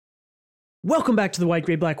Welcome back to the White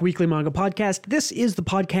Gray Black Weekly Manga Podcast. This is the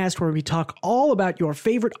podcast where we talk all about your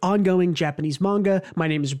favorite ongoing Japanese manga. My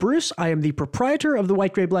name is Bruce. I am the proprietor of the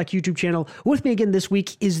White Gray Black YouTube channel. With me again this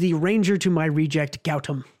week is the ranger to my reject,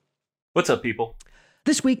 Gautam. What's up, people?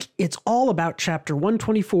 This week, it's all about Chapter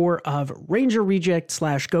 124 of Ranger Reject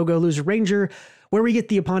 / Go-Go Loser Ranger, where we get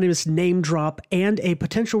the eponymous name drop and a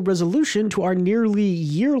potential resolution to our nearly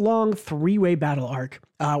year-long three-way battle arc.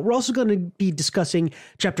 We're also going to be discussing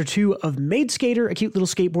Chapter 2 of Maid Skater, a cute little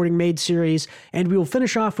skateboarding maid series, and we will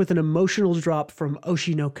finish off with an emotional drop from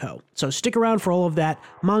Oshi no Ko. So stick around for all of that,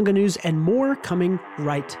 manga news, and more coming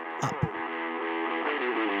right up.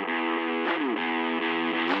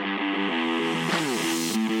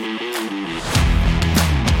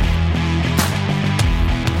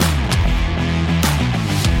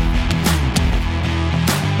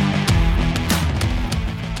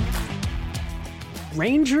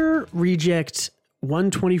 Ranger Reject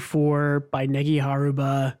 124 by Negi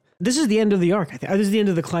Haruba. This is the end of the arc. I think this is the end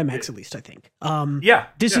of the climax, at least. I think.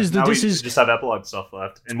 This is just have epilogue stuff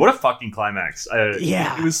left, and what a fucking climax!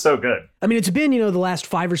 It was so good. I mean, it's been the last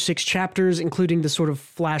 5 or 6 chapters, including the sort of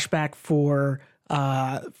flashback for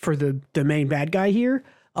the main bad guy here.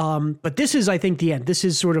 But this is, I think, the end. This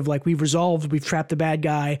is sort of like we've trapped the bad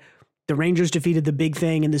guy. The Rangers defeated the big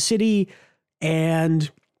thing in the city, and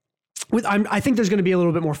I think there's going to be a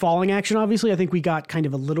little bit more falling action, obviously. I think we got kind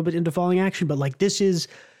of a little bit into falling action, but like this is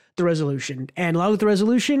the resolution. And along with the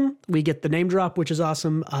resolution, we get the name drop, which is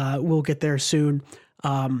awesome. We'll get there soon.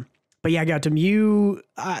 But yeah, Gautam, you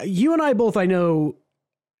and I both, I know,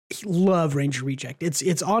 love Ranger Reject.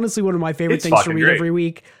 It's honestly one of my favorite things to read every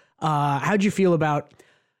week. How'd you feel about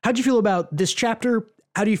this chapter?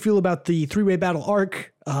 How do you feel about the three-way battle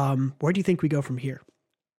arc? Where do you think we go from here?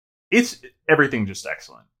 It's everything just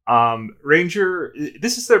excellent. Ranger,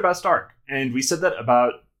 this is their best arc, and we said that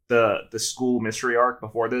about the school mystery arc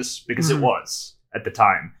before this because it was at the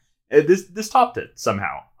time. This topped it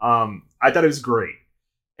somehow. I thought it was great,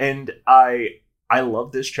 and I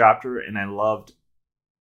loved this chapter, and I loved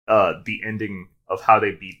the ending of how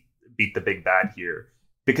they beat the big bad here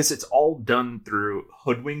because it's all done through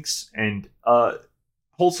hoodwinks and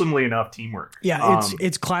wholesomely enough teamwork. Yeah,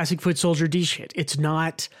 it's classic foot soldier D shit. It's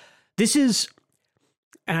not. This is.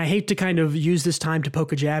 And I hate to kind of use this time to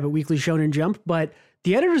poke a jab at Weekly Shonen Jump, but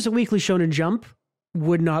the editors at Weekly Shonen Jump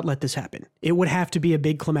would not let this happen. It would have to be a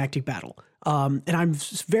big climactic battle. And I'm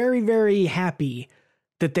very, very happy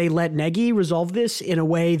that they let Negi resolve this in a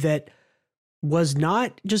way that was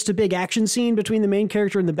not just a big action scene between the main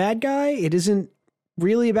character and the bad guy. It isn't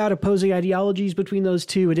really about opposing ideologies between those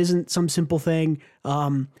two. It isn't some simple thing.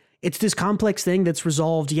 It's this complex thing that's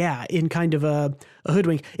resolved, in kind of a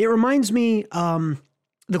hoodwink. It reminds me...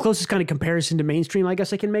 the closest kind of comparison to mainstream, I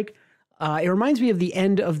guess I can make. It reminds me of the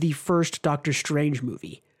end of the first Doctor Strange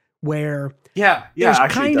movie, where there's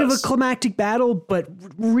kind of a climactic battle, but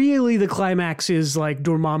really the climax is like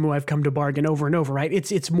Dormammu, I've come to bargain over and over, right?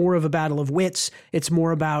 It's more of a battle of wits. It's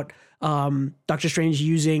more about Doctor Strange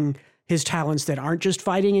using his talents that aren't just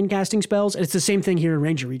fighting and casting spells. And it's the same thing here in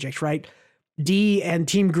Ranger Reject, right? D and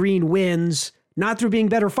Team Green wins, not through being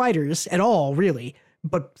better fighters at all, really,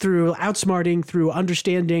 but through outsmarting, through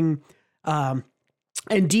understanding, and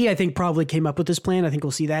D, I think, probably came up with this plan. I think we'll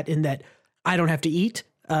see that in that I don't have to eat.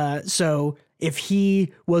 So if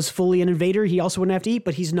he was fully an invader, he also wouldn't have to eat,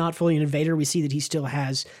 but he's not fully an invader. We see that he still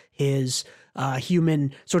has his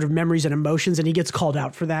human sort of memories and emotions, and he gets called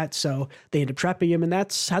out for that. So they end up trapping him, and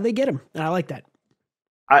that's how they get him. And I like that.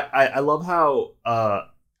 I love how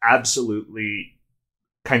absolutely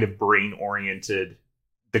kind of brain-oriented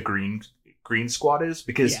the Green Squad is,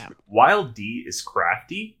 because while D is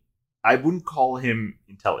crafty, I wouldn't call him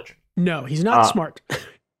intelligent. No, he's not smart.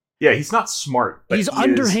 Yeah, he's not smart. But he's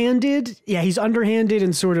underhanded. He's underhanded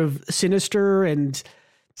and sort of sinister and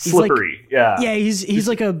slippery. He's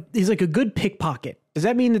like a good pickpocket. Does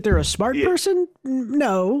that mean that they're a smart person?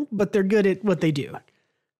 No, but they're good at what they do.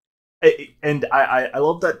 And I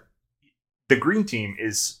love that the Green team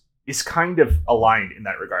is kind of aligned in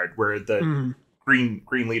that regard, where the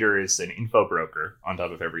Green leader is an info broker on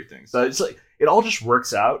top of everything. So it's like it all just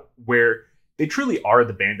works out where they truly are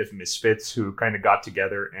the band of misfits who kind of got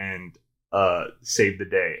together and saved the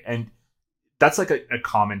day. And that's like a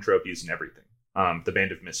common trope used in everything. The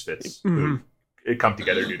band of misfits who come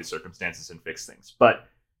together due to circumstances and fix things. But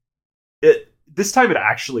this time it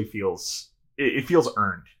actually feels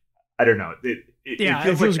earned. I don't know. It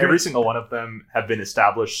feels like every single one of them have been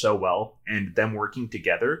established so well, and them working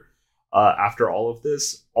together after all of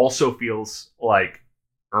this also feels like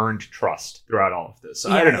earned trust throughout all of this.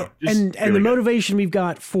 So I don't know. And really the motivation we've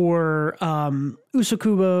got for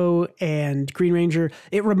Usokubo and Green Ranger,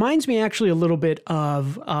 it reminds me actually a little bit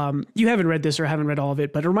of, you haven't read this or haven't read all of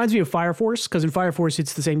it, but it reminds me of Fire Force, because in Fire Force,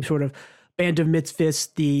 it's the same sort of band of misfits,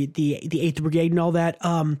 the 8th Brigade and all that.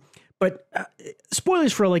 But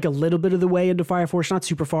spoilers for like a little bit of the way into Fire Force, not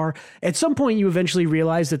super far. At some point, you eventually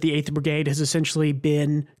realize that the 8th Brigade has essentially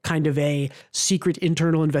been kind of a secret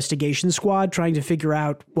internal investigation squad trying to figure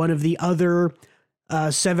out one of the other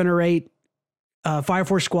 7 or 8 Fire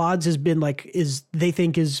Force squads has been they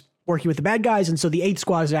think is working with the bad guys. And so the 8th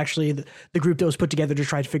squad is actually the group that was put together to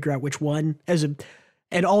try to figure out which one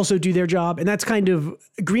and also do their job. And that's kind of,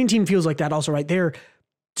 Green Team feels like that also, right? They're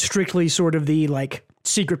strictly sort of the like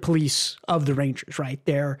secret police of the Rangers, right?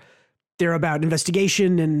 They're about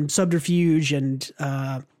investigation and subterfuge, and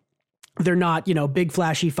they're not, big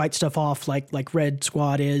flashy fight stuff off like Red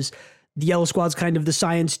Squad is. The Yellow Squad's kind of the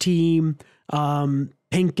science team.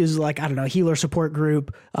 Pink is like, I don't know, healer support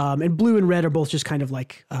group. And Blue and Red are both just kind of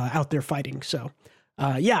like out there fighting. So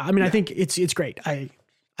I think it's great. I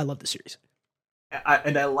love the series.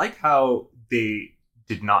 And I like how they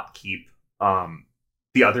did not keep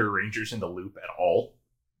the other Rangers in the loop at all.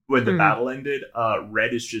 When the battle ended,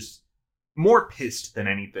 Red is just more pissed than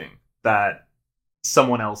anything that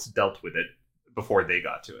someone else dealt with it before they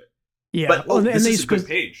got to it. Yeah, but this is a good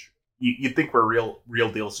page. You think we're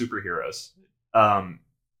real deal superheroes.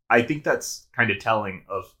 I think that's kind of telling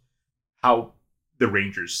of how the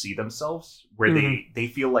Rangers see themselves, where they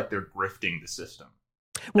feel like they're grifting the system.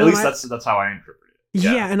 Well, at least that's how I interpret it.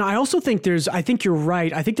 Yeah, and I also think I think you're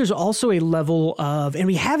right. I think there's also a level of, and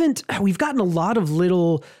we've gotten a lot of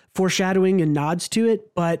little foreshadowing and nods to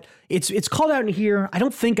it, but it's called out in here. I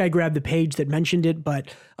don't think I grabbed the page that mentioned it, but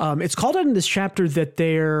it's called out in this chapter that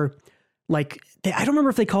they're like, I don't remember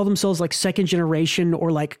if they call themselves like second generation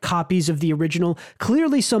or like copies of the original.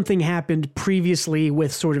 Clearly something happened previously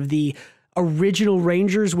with sort of the original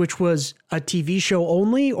Rangers, which was a TV show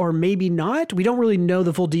only, or maybe not. We don't really know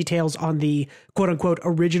the full details on the quote unquote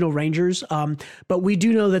original Rangers. But we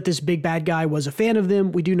do know that this big bad guy was a fan of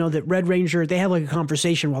them. We do know that Red Ranger, they have like a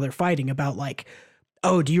conversation while they're fighting about like,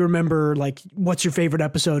 oh, do you remember like, what's your favorite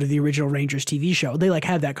episode of the original Rangers TV show? They like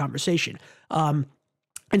have that conversation.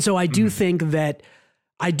 And so I do think that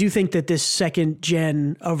this second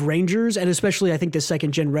gen of Rangers, and especially I think this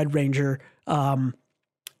second gen Red Ranger,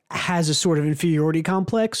 has a sort of inferiority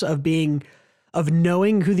complex of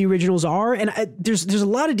knowing who the originals are. And there's a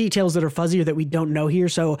lot of details that are fuzzy or that we don't know here.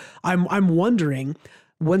 So I'm wondering,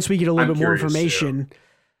 once we get a little bit more information.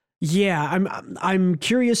 Yeah, I'm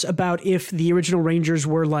curious about if the original Rangers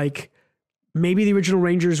were like, maybe the original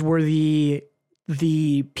Rangers were the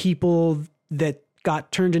people that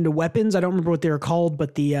got turned into weapons. I don't remember what they were called,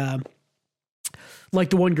 but like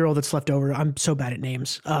the one girl that's left over. I'm so bad at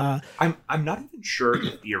names. I'm not even sure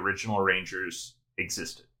if the original Rangers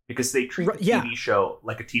existed, because they treat the TV show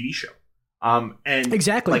like a TV show. And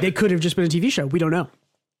exactly, like, they could have just been a TV show. We don't know.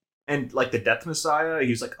 And like the Death Messiah,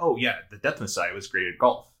 he was like, "Oh yeah, the Death Messiah was great at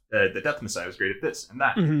golf. The Death Messiah was great at this and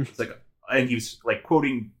that." It's like, and he was like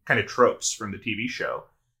quoting kind of tropes from the TV show,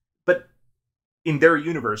 but in their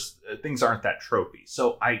universe, things aren't that tropey.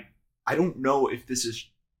 So I don't know if this is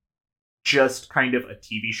just kind of a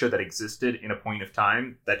TV show that existed in a point of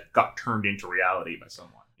time that got turned into reality by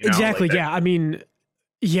someone. Exactly. Like yeah. I mean,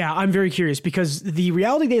 yeah, I'm very curious, because the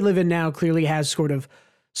reality they live in now clearly has sort of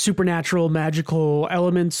supernatural, magical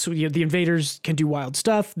elements. The invaders can do wild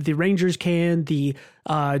stuff. The Rangers can. The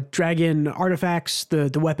dragon artifacts,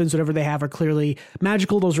 the weapons, whatever they have, are clearly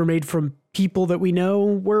magical. Those were made from people that we know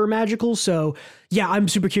were magical. So yeah, I'm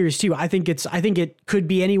super curious too. I think it could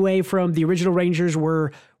be anyway from the original Rangers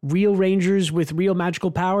were real Rangers with real magical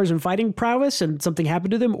powers and fighting prowess, and something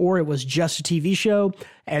happened to them, or it was just a TV show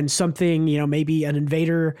and something, maybe an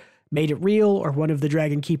invader made it real, or one of the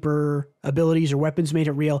Dragon Keeper abilities or weapons made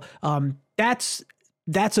it real. That's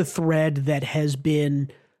a thread that has been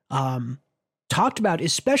talked about,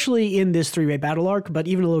 especially in this 3-way battle arc, but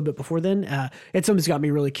even a little bit before then. It's something that's got me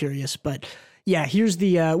really curious. But yeah, here's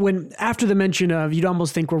the when after the mention of you'd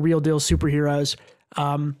almost think we're real deal superheroes.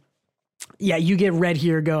 Yeah, you get Red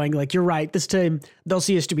here going like, you're right. This time they'll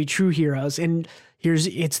see us to be true heroes. And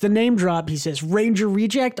it's the name drop. He says, Ranger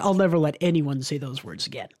Reject. I'll never let anyone say those words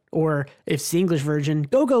again. Or if it's the English version,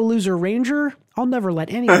 go loser Ranger. I'll never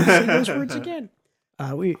let anyone say those words again.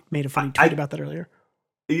 We made a funny tweet about that earlier.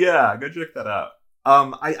 Yeah, go check that out.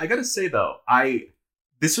 I gotta say though,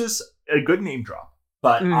 this was a good name drop,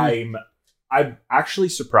 but I'm actually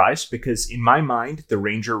surprised, because in my mind, the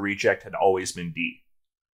Ranger Reject had always been D.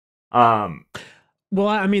 Well,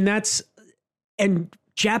 I mean, and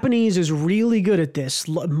Japanese is really good at this,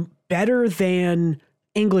 better than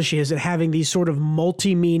English is at having these sort of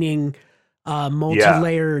multi-meaning,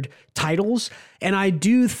 multi-layered titles. And I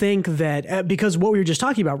do think that because what we were just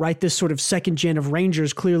talking about, right? This sort of second gen of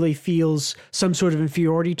Rangers clearly feels some sort of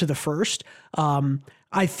inferiority to the first.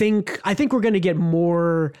 I think we're going to get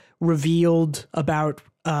more revealed about,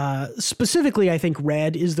 specifically, I think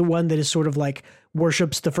Red is the one that is sort of like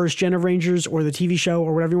worships the first gen of Rangers or the TV show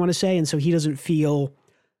or whatever you want to say. And so he doesn't feel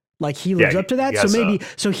like he lives up to that. So maybe,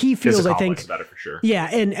 so he feels, I think, about it for sure. Yeah.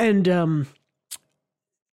 And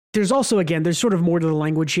there's also, again, there's sort of more to the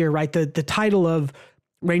language here, right? The title of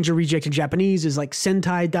Ranger Reject in Japanese is like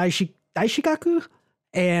Sentai Daishikaku.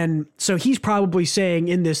 And so he's probably saying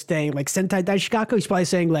in this thing, like Sentai Daishikaku, he's probably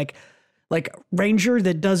saying like Ranger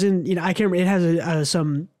that doesn't, you know, I can't remember, it has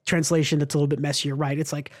some translation that's a little bit messier, right?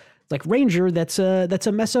 It's like Ranger that's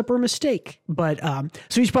a mess up or mistake. But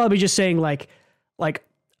so he's probably just saying like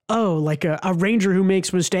a Ranger who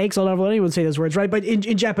makes mistakes. I'll never let anyone say those words, right? But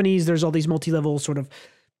in Japanese, there's all these multi-level sort of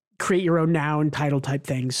create your own noun title type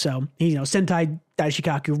things. So, you know, Sentai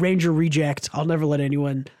Daishikaku, Ranger Reject. I'll never let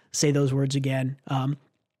anyone say those words again.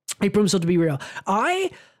 He proved himself to be real.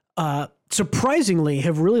 I surprisingly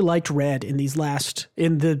have really liked Red in the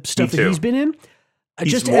stuff that he's been in.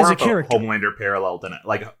 He's just more as a of character. Homelander parallel than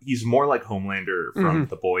he's more like Homelander from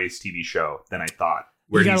The Boys TV show than I thought.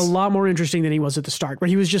 He got a lot more interesting than he was at the start, where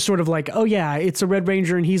he was just sort of like, oh yeah, it's a Red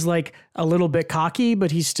Ranger, and he's like a little bit cocky,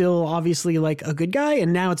 but he's still obviously like a good guy.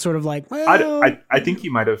 And now it's sort of like, well, I think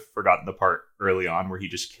you might have forgotten the part early on where he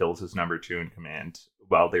just kills his number 2 in command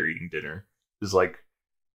while they're eating dinner. Just like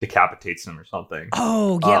decapitates him or something.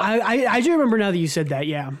 Oh yeah, I do remember now that you said that.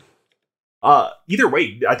 Yeah. Either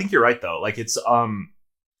way, I think you're right though. Like it's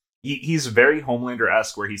he's very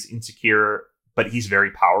Homelander-esque, where he's insecure, but he's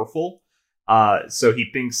very powerful. So he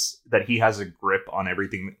thinks that he has a grip on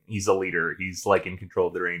everything. He's a leader. He's like in control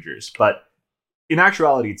of the Rangers. But in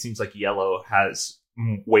actuality, it seems like Yellow has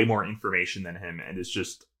way more information than him and is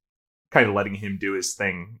just kind of letting him do his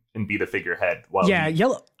thing and be the figurehead. While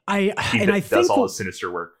Yellow. I does think all his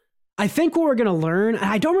sinister work. I think what we're going to learn,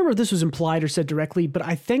 I don't remember if this was implied or said directly, but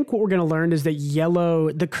I think what we're going to learn is that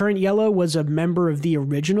the current Yellow was a member of the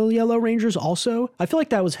original Yellow Rangers also. I feel like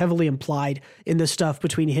that was heavily implied in the stuff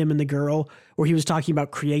between him and the girl, where he was talking about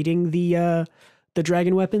creating the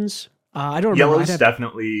dragon weapons. I don't remember. Yellow's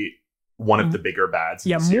definitely one of the bigger bads.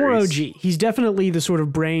 Yeah, more OG. He's definitely the sort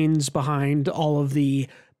of brains behind all of the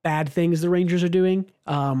bad things the Rangers are doing.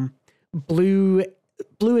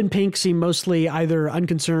 Blue and Pink seem mostly either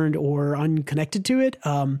unconcerned or unconnected to it.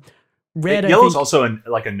 Red, Yellow's also a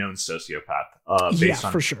known sociopath. Based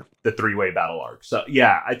on for sure, the 3-way battle arc. So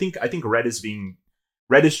yeah, I think Red is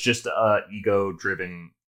just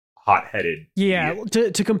ego-driven, hot-headed. Yeah,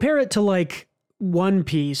 to compare it to like One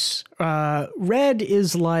Piece, Red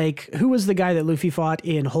is like, who was the guy that Luffy fought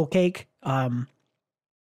in Whole Cake?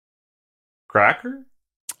 Cracker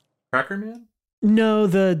Man? No,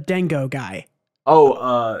 the Dango guy. Oh,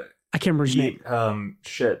 I can't remember his name.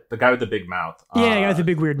 The guy with the big mouth. Yeah, the guy with the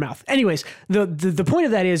big weird mouth. Anyways, the point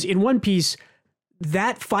of that is, in One Piece,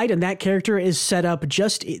 that fight and that character is set up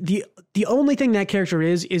just the only thing that character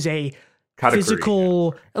is a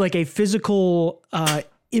physical, like a physical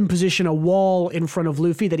imposition, a wall in front of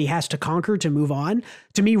Luffy that he has to conquer to move on.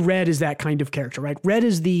 To me, Red is that kind of character, right? Red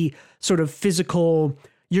is the sort of physical,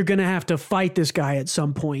 you're going to have to fight this guy at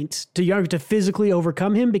some point to physically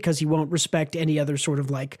overcome him because he won't respect any other sort of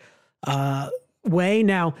like way.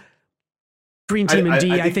 Now, Green Team and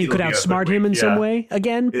D, I think could outsmart him in some way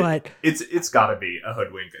again, but it's got to be a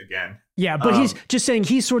hoodwink again. Yeah, but he's just saying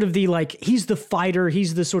he's sort of he's the fighter,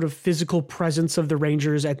 he's the sort of physical presence of the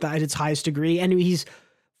Rangers at its highest degree, and he's,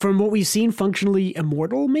 from what we've seen, functionally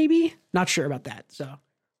immortal. Maybe, not sure about that. So,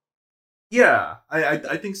 yeah,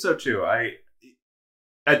 I think so too.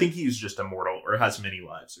 I think he's just immortal or has many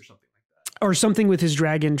lives or something like that. Or something with his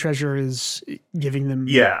dragon treasure is giving them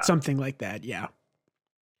something like that. Yeah.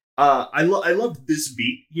 I love this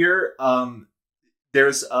beat here.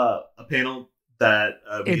 There's a panel that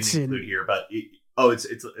we didn't include here, but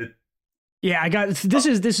yeah, I got this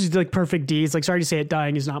is like perfect D. It's like, sorry to say it,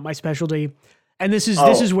 dying is not my specialty. And this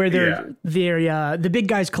is where the big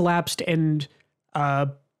guys collapsed and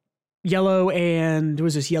Yellow and who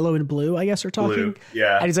was this? Yellow and Blue, I guess, are talking. Blue,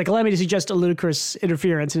 yeah. And he's like, allow me to suggest a ludicrous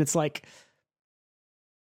interference. And it's like,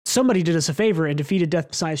 somebody did us a favor and defeated Death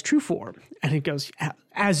Messiah's true form. And it goes,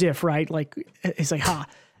 as if, right? Like, it's like, ha.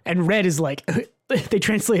 And Red is like, they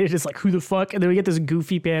translated it as like, who the fuck? And then we get this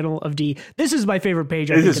goofy panel of D. This is my favorite page.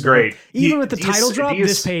 This is great. Even with the title drop,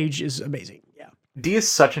 this page is amazing. Yeah. D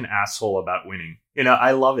is such an asshole about winning.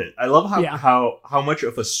 I love it. I love how much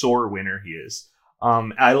of a sore winner he is.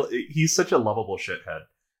 He's such a lovable shithead.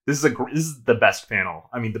 This is the best panel.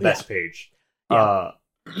 I mean, the best page. Yeah.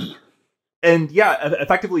 And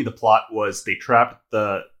effectively the plot was they trapped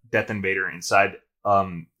the Death Invader inside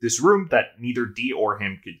this room that neither D or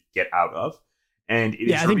him could get out of. And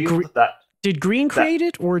it is revealed that did Green create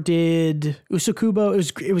it, or did Usakubo?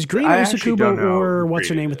 It was Green or Usakubo, or what's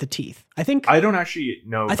her name with the teeth? I don't actually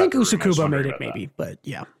know. I think Usakubo made it, maybe, but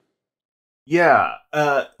yeah. Yeah.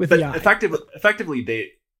 Effectively,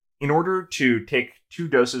 they, in order to take 2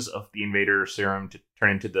 doses of the Invader serum to turn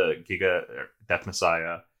into the Giga Death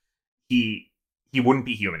Messiah, he wouldn't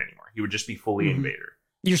be human anymore. He would just be fully Invader.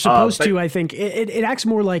 You're supposed to, I think. It acts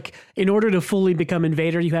more like, in order to fully become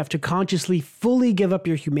Invader, you have to consciously fully give up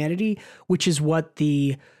your humanity, which is what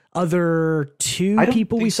the other 2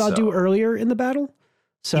 people we saw do earlier in the battle.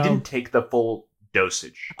 So he didn't take the full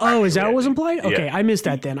dosage. Oh, is that what was implied? Okay, I missed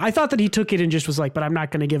that then. I thought that he took it and just was like, but I'm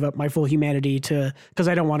not going to give up my full humanity because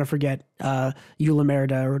I don't want to forget Eula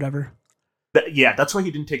Merida or whatever. That's why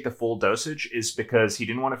he didn't take the full dosage, is because he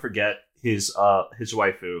didn't want to forget his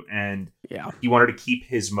waifu, and he wanted to keep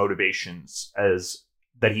his motivations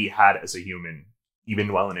that he had as a human,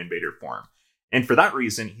 even while in Invader form. And for that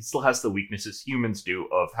reason, he still has the weaknesses humans do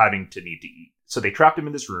of having to need to eat. So they trapped him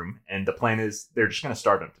in this room, and the plan is they're just going to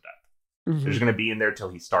starve him to death. They're just going to be in there till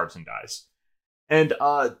he starves and dies. And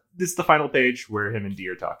this is the final page where him and D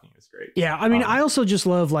are talking. It's great. Yeah, I mean, I also just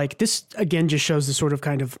love, like, this, again, just shows the sort of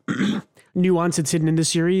kind of nuance that's hidden in this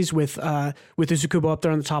series with Usakubo up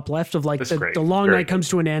there on the top left of, like, the long night comes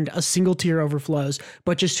to an end, a single tear overflows,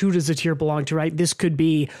 but just who does the tear belong to, right? This could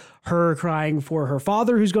be her crying for her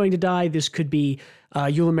father who's going to die. This could be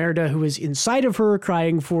Eula Merida, who is inside of her,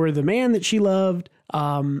 crying for the man that she loved.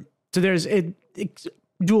 So there's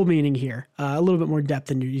dual meaning here, a little bit more depth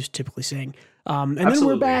than you're used to typically seeing. And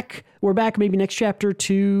Absolutely. Then we're back maybe next chapter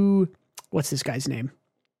to, what's this guy's name?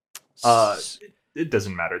 It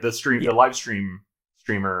doesn't matter. The live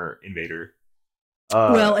streamer Invader.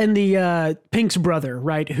 And the Pink's brother,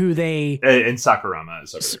 right? Who they and Sakurama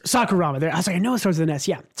is Sakurama. I was like, I know it starts with an S.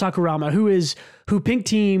 Yeah, Sakurama, who Pink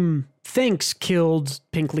Team thinks killed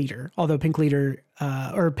Pink Leader, although Pink Leader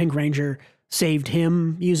or Pink Ranger saved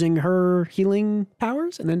him using her healing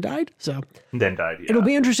powers and then died. It'll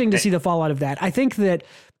be interesting to see the fallout of that. I think that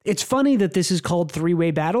it's funny that this is called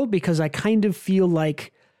 3-way battle, because I kind of feel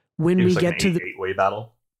like when we get to the 8-way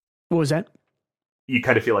battle. What was that? You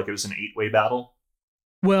kind of feel like it was an 8-way battle?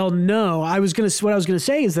 Well, no. What I was going to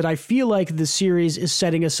say is that I feel like the series is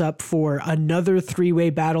setting us up for another 3-way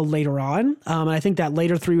battle later on. And I think that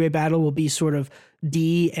later 3-way battle will be sort of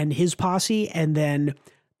D and his posse, and then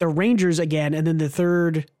the Rangers again, and then the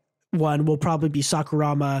third one will probably be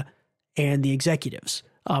Sakurama and the executives.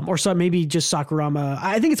 Or maybe just Sakurama.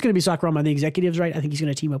 I think it's going to be Sakurama and the executives, right? I think he's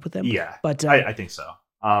going to team up with them. Yeah, but I think so.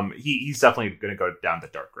 He's definitely going to go down the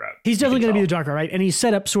dark route. He's definitely going to be the dark route, right? And he's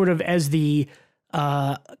set up sort of as the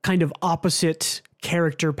kind of opposite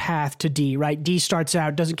character path to D, right? D starts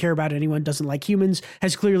out, doesn't care about anyone, doesn't like humans,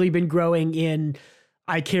 has clearly been growing in,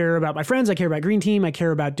 I care about my friends, I care about Green Team, I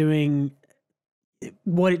care about doing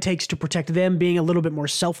what it takes to protect them, being a little bit more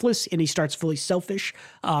selfless, and he starts fully selfish.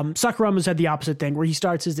 Sakurama's had the opposite thing, where he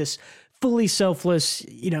starts as this fully selfless,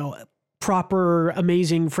 proper,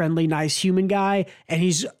 amazing, friendly, nice human guy, and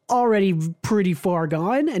he's already pretty far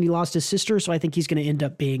gone, and he lost his sister, so I think he's going to end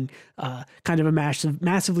up being kind of a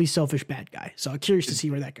massively selfish bad guy. So I'm curious to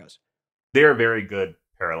see where that goes. They're very good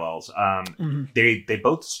parallels. They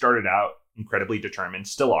both started out incredibly determined,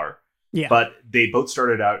 still are, but they both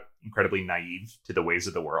started out incredibly naive to the ways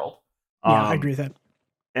of the world. I agree with that.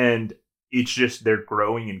 And it's just they're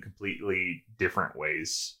growing in completely different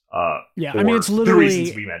ways. I mean, it's literally the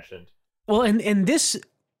reasons we mentioned. Well, and this,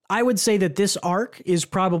 I would say that this arc is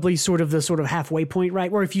probably sort of the halfway point,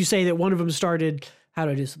 right? Where if you say that one of them started, how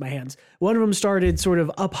do I do this with my hands? One of them started sort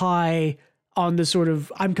of up high on the sort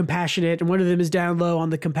of I'm compassionate, and one of them is down low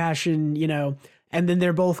on the compassion, and then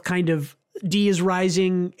they're both kind of, D is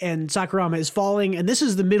rising and Sakurama is falling. And this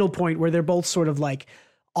is the middle point where they're both sort of like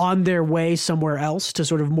on their way somewhere else to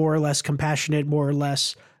sort of more or less compassionate, more or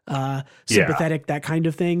less sympathetic, that kind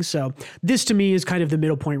of thing. So this to me is kind of the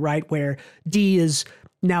middle point, right? Where D is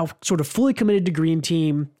now sort of fully committed to Green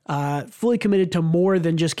Team, fully committed to more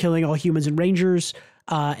than just killing all humans and Rangers.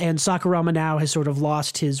 And Sakurama now has sort of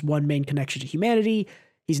lost his one main connection to humanity.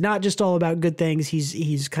 He's not just all about good things.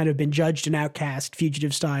 He's kind of been judged and outcast,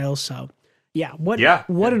 fugitive style. So what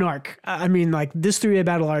an arc. I mean, like, this 3-way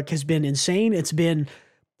battle arc has been insane. It's been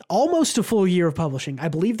almost a full year of publishing. I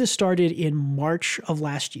believe this started in March of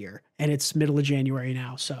last year, and it's middle of January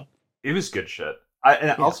now. So it was good shit.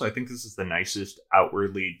 Also, I think this is the nicest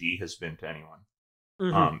outwardly D has been to anyone.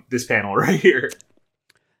 mm-hmm. This panel right here.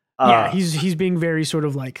 He's being very sort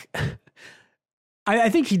of like. I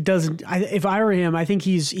think he doesn't. If I were him, I think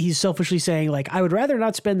he's selfishly saying like, I would rather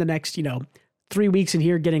not spend the next 3 weeks in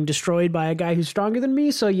here getting destroyed by a guy who's stronger than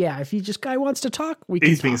me. So yeah, if guy wants to talk, we can.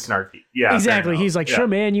 He's being snarky. Yeah, exactly. He's like, sure,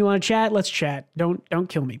 man, you want to chat? Let's chat. Don't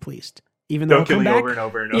kill me, please. Even though don't kill me back, over and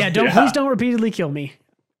over and over. Yeah, please don't repeatedly kill me.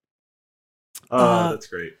 That's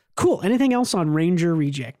great. Cool. Anything else on Ranger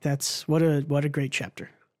Reject? That's what a great chapter.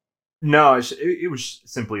 No, it was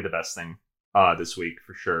simply the best thing this week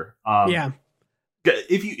for sure. Yeah.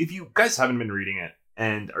 If you guys haven't been reading it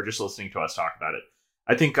and are just listening to us talk about it,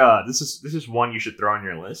 I think this is one you should throw on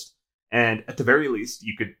your list. And at the very least,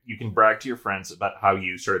 you can brag to your friends about how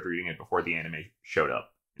you started reading it before the anime showed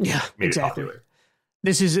up. Yeah, exactly.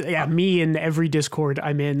 This is me in every Discord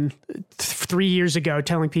I'm in 3 years ago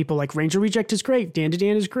telling people like Ranger Reject is great, Dan to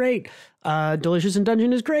Dan is great, Delicious in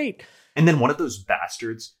Dungeon is great. And then one of those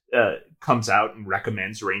bastards comes out and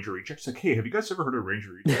recommends Ranger Reject. It's like, hey, have you guys ever heard of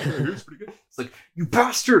Ranger Reject? It's pretty good. It's like, you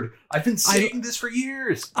bastard! I've been saying this for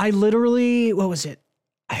years. I literally, what was it?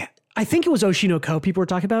 I think it was Oshinoko people were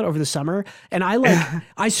talking about over the summer. And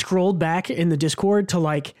I scrolled back in the Discord to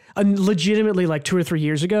like legitimately like 2 or 3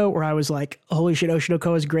 years ago where I was like, holy shit,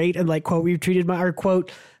 Oshinoko is great. And like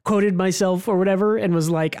quoted myself or whatever. And was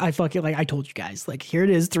like, I told you guys, like, here it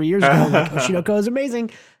is 3 years ago. Like, Oshinoko is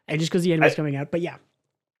amazing. And just because the anime's coming out. But yeah.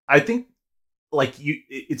 I think like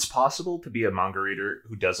it's possible to be a manga reader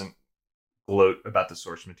who doesn't gloat about the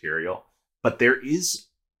source material, but there is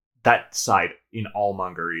that side in all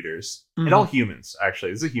manga readers and all humans.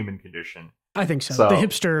 Actually, it's a human condition. I think so. The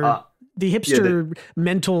hipster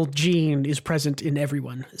mental gene is present in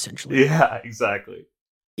everyone, essentially. Yeah, exactly.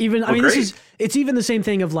 It's even the same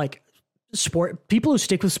thing of like people who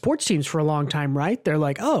stick with sports teams for a long time, right? They're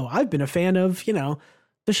like, oh, I've been a fan of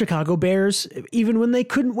the Chicago Bears, even when they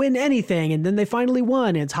couldn't win anything, and then they finally won.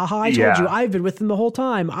 And it's, haha, I told you, I've been with them the whole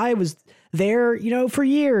time. I was there, for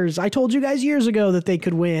years. I told you guys years ago that they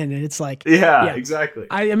could win. And it's like, yeah. Exactly.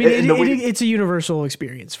 I mean, it's a universal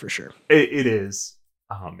experience for sure. It is.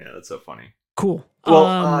 Oh man, that's so funny. Cool.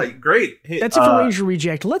 Well, great. Hey, that's it for Ranger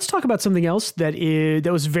Reject. Let's talk about something else that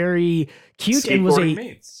was very cute and was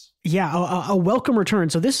a welcome return.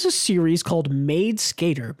 So this is a series called Maid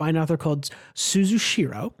Skater by an author called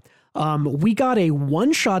Suzushiro. We got a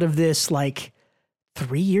one shot of this like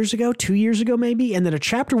 2 years ago, maybe. And then a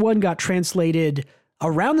chapter 1 got translated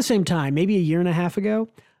around the same time, maybe a year and a half ago.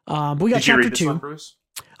 We got Did chapter you read 2. This one, Bruce?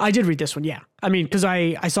 I did read this one. Yeah. I mean, cause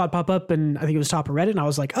I saw it pop up and I think it was top of Reddit and I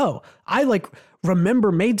was like, oh, I like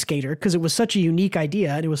remember Maid Skater because it was such a unique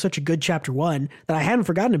idea and it was such a good chapter 1 that I hadn't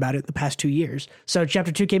forgotten about it the past 2 years. So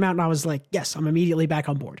chapter 2 came out and I was like, yes, I'm immediately back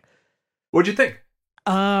on board. What'd you think?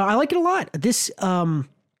 I like it a lot. This,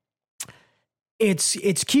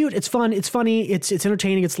 it's cute. It's fun. It's funny. It's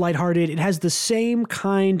entertaining. It's lighthearted. It has the same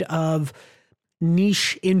kind of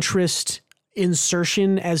niche interest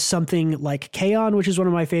insertion as something like K-On!, which is one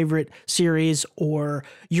of my favorite series, or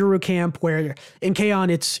Eurocamp, where in K-On!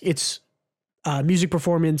 it's music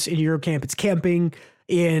performance, in Eurocamp it's camping,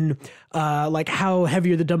 in like how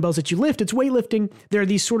heavy are the dumbbells that you lift, it's weightlifting. There are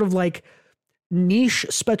these sort of like niche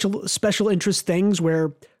special interest things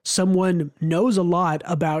where someone knows a lot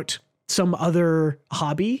about some other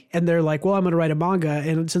hobby and they're like, well, I'm going to write a manga,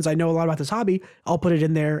 and since I know a lot about this hobby, I'll put it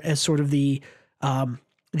in there as sort of the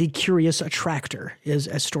curious attractor,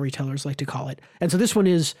 as storytellers like to call it. And so this one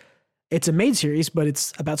it's a maid series, but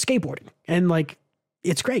it's about skateboarding, and like,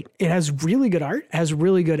 it's great. It has really good art, has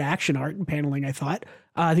really good action art and paneling, I thought.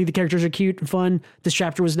 I think the characters are cute and fun. This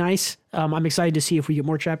chapter was nice. I'm excited to see if we get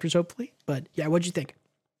more chapters, hopefully. But yeah, what'd you think?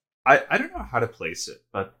 I don't know how to place it,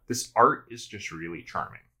 but this art is just really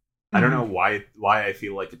charming. I don't know why I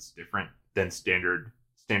feel like it's different than standard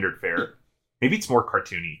fare. Maybe it's more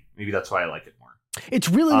cartoony. Maybe that's why I like it more. It's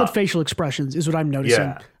really good facial expressions is what I'm noticing.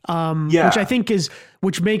 Which I think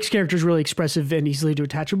which makes characters really expressive and easily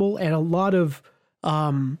attachable. And a lot of,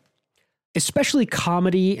 especially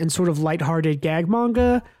comedy and sort of lighthearted gag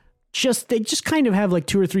manga, they just kind of have like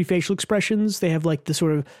 2 or 3 facial expressions. They have like the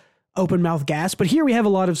sort of open mouth gasp, but here we have a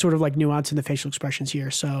lot of sort of like nuance in the facial expressions here.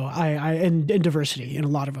 So and diversity in a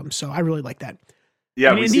lot of them. So I really like that.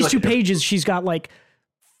 Yeah. And in these 2 pages, she's got like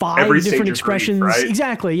 5 different expressions. Grief, right?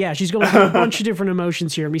 Exactly. Yeah. She's got like a bunch of different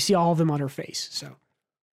emotions here, and we see all of them on her face. So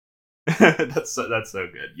that's so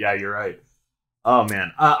good. Yeah, you're right. Oh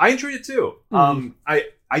man. I enjoyed it too. I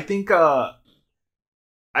think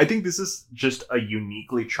I think this is just a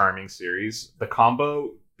uniquely charming series. The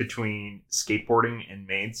combo between skateboarding and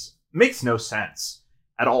maids makes no sense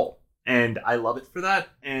at all. And I love it for that.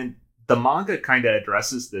 And the manga kind of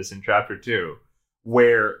addresses this in chapter 2,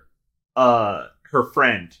 where her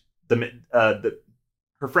friend,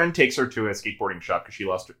 her friend takes her to a skateboarding shop because she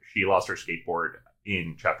lost her skateboard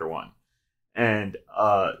in chapter 1. And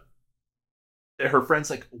her friend's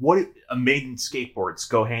like, "What? A maid and skateboards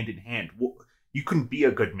go hand in hand. You couldn't be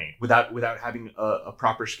a good maid without having a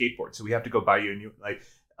proper skateboard. So we have to go buy you a new." Like,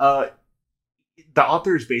 the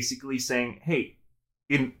author is basically saying, "Hey,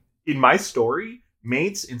 in my story,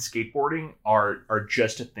 maids and skateboarding are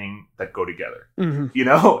just a thing that go together. Mm-hmm. You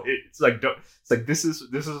know, it's like this is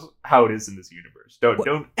how it is in this universe.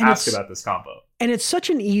 Don't ask about this combo." And it's such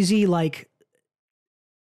an easy like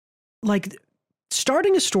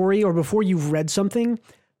starting a story or before you've read something.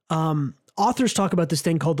 Authors talk about this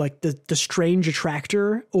thing called like the strange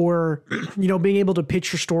attractor, or being able to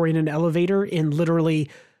pitch your story in an elevator in literally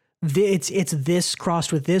it's this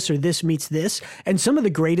crossed with this, or this meets this. And some of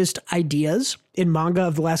the greatest ideas in manga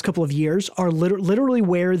of the last couple of years are literally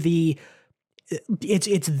where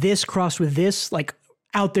it's this crossed with this, like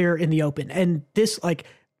out there in the open. And this like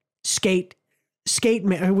skate,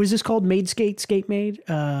 what is this called? Maid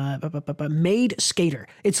maid skater.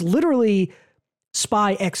 It's literally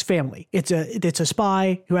spy X family. It's a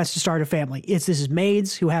spy who has to start a family. This is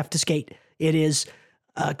maids who have to skate. It is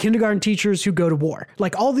kindergarten teachers who go to war.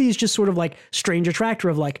 Like all these just sort of like strange attractor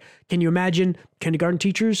of like, can you imagine kindergarten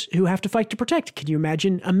teachers who have to fight to protect? Can you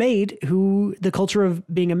imagine a maid who the culture of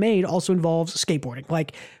being a maid also involves skateboarding?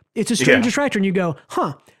 Like it's a strange attractor, and you go,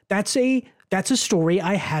 huh, that's a story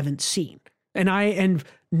I haven't seen. And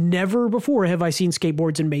never before have I seen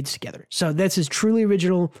skateboards and maids together. So this is truly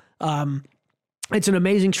original. It's an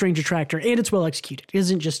amazing strange attractor, and it's well executed. It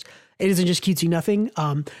isn't just cutesy nothing.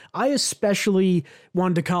 I especially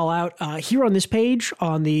wanted to call out here on this page,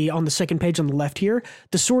 on the second page on the left here,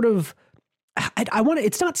 the sort of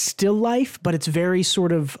it's not still life, but it's very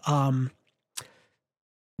sort of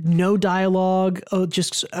no dialogue,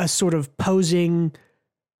 just a sort of posing.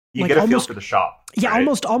 You get a feel for the shop. Yeah,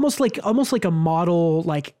 right? almost like a model,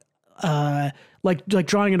 like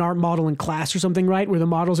drawing an art model in class or something, right? Where the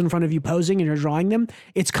model's in front of you posing and you're drawing them.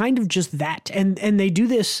 It's kind of just that. And they do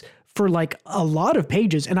this for like a lot of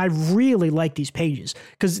pages. And I really like these pages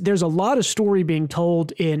because there's a lot of story being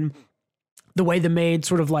told in the way the maid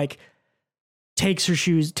sort of like takes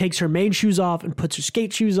her maid shoes off and puts her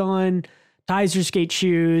skate shoes on, ties her skate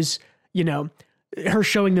shoes, her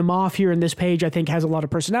showing them off here in this page, I think has a lot of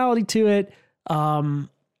personality to it.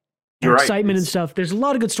 You're excitement right. and stuff. There's a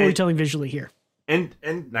lot of good storytelling visually here. And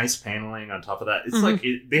nice paneling on top of that. It's like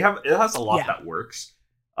it has a lot that works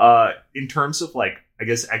in terms of like, I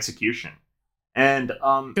guess, execution. And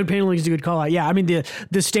good paneling is a good call out. Yeah, I mean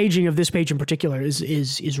the staging of this page in particular is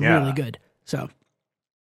really good. So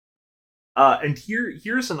and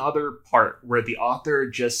here's another part where the author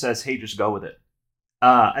just says, "Hey, just go with it."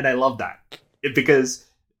 And I love that because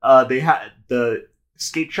the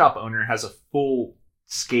skate shop owner has a full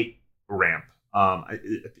skate ramp.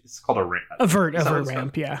 It's called a ramp. A vert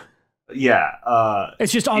ramp, yeah. Yeah.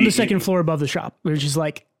 It's just on the second floor above the shop, which is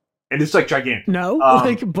like, and it's like gigantic. No,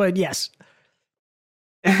 but yes.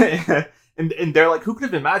 and they're like, who could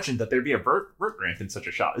have imagined that there'd be a vert ramp in such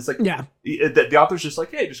a shop? It's like, yeah. The author's just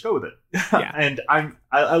like, hey, just go with it. Yeah. And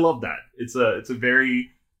I love that. It's a very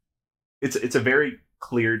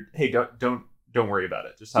clear. Hey, don't worry about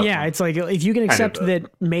it. Just have it's like if you can accept that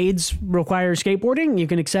maids require skateboarding, you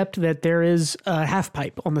can accept that there is a half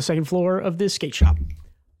pipe on the second floor of this skate shop.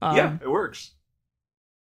 It works.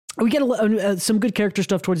 We get some good character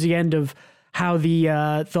stuff towards the end of how the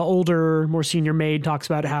older, more senior maid talks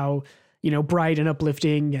about how bright and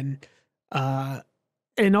uplifting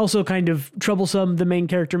and also kind of troublesome the main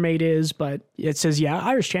character maid is, but it says,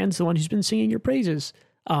 Iris Chan's the one who's been singing your praises.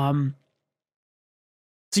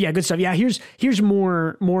 So yeah, good stuff. Yeah, here's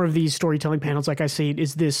more of these storytelling panels. Like I say,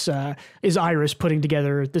 is Iris putting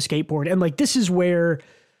together the skateboard, and like this is where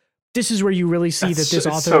you really see that this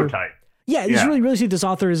author. It's so tight. Yeah, you really see this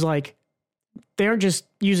author is like they aren't just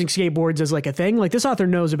using skateboards as like a thing. Like this author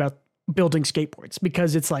knows about building skateboards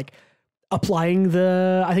because it's like applying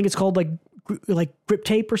I think it's called like grip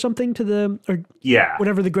tape or something to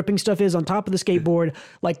whatever the gripping stuff is on top of the skateboard,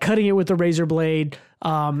 like cutting it with a razor blade.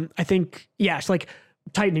 I think it's like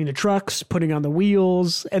tightening the trucks, putting on the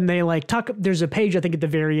wheels, and they like talk. There's a page I think at the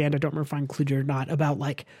very end, I don't remember if I included it or not, about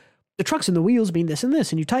like the trucks and the wheels mean this and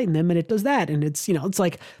this, and you tighten them and it does that, and it's it's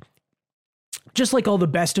like just like all the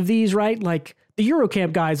best of these, right? Like the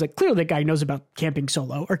Eurocamp guy is like, clearly that guy knows about camping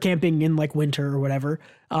solo or camping in like winter or whatever.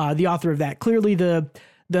 The author of that, clearly the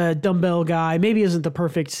dumbbell guy maybe isn't the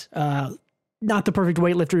perfect, not the perfect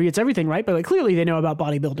weightlifter who gets everything right, but like clearly they know about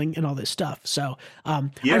bodybuilding and all this stuff. So I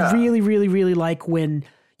really, really, really like when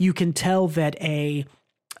you can tell that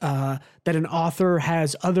that an author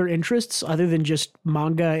has other interests other than just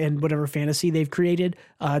manga and whatever fantasy they've created,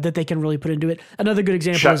 that they can really put into it. Another good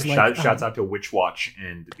example is like... Shouts out to Witch Watch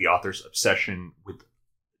and the author's obsession with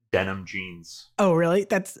denim jeans. Oh, really?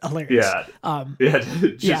 That's hilarious.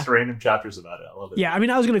 Just random chapters about it. I love it. Yeah, I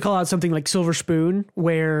mean, I was going to call out something like Silver Spoon,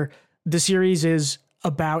 where the series is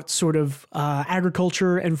about sort of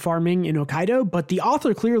agriculture and farming in Hokkaido, but the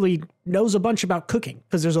author clearly knows a bunch about cooking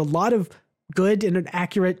because there's a lot of good and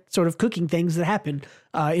accurate sort of cooking things that happen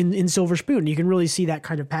in Silver Spoon. You can really see that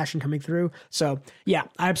kind of passion coming through. So yeah,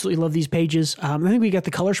 I absolutely love these pages. I think we got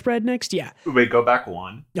the color spread next. Yeah. Wait, go back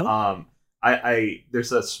one. Nope.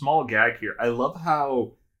 There's a small gag here. I love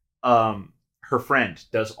how her friend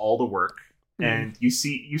does all the work, and you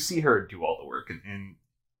see her do all the work and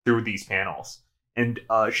through these panels. And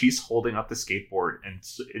she's holding up the skateboard,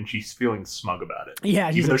 and she's feeling smug about it.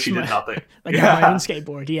 Yeah, even though she did nothing. Like my own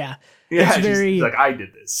skateboard. Yeah, yeah. It's very she's like, I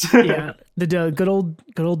did this. Yeah, the good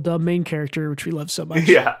old dumb main character, which we love so much.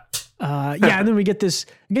 Yeah, and then we get this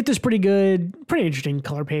pretty interesting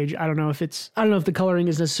color page. I don't know if the coloring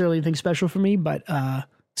is necessarily anything special for me, but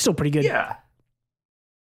still pretty good. Yeah.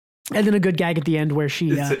 And then a good gag at the end where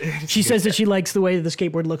she says that she likes the way that the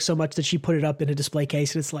skateboard looks so much that she put it up in a display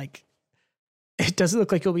case, and it's like, it doesn't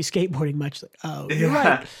look like you'll be skateboarding much. Like, oh, you're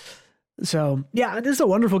right. So yeah, this is a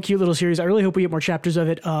wonderful, cute little series. I really hope we get more chapters of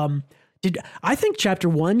it. I think chapter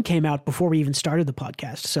 1 came out before we even started the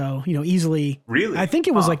podcast. So, easily. Really? I think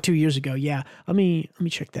it was like 2 years ago. Yeah. Let me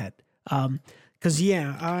check that. Cause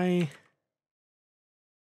Maid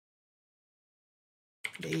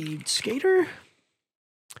Skater.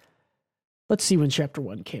 Let's see when chapter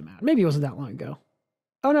 1 came out. Maybe it wasn't that long ago.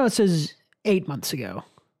 Oh no, it says 8 months ago.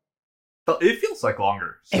 It feels like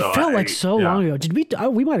longer. So it felt like so long ago. Did we?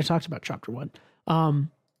 We might have talked about chapter 1.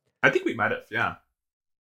 I think we might have. Yeah.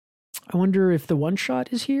 I wonder if the one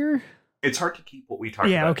shot is here. It's hard to keep what we talked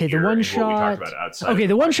about. Yeah. Okay. The one shot. Okay.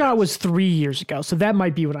 The one shot was 3 years ago, so that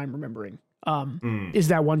might be what I'm remembering. Is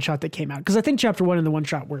that one shot that came out? Because I think chapter 1 and the one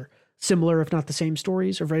shot were similar, if not the same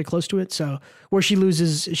stories, or very close to it. So where she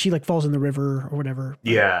like falls in the river or whatever.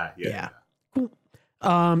 Yeah. Cool.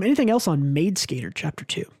 Anything else on Maid Skater chapter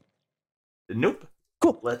 2? Nope.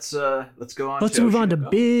 Cool. Let's go on. Let's move on to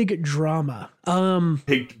big drama.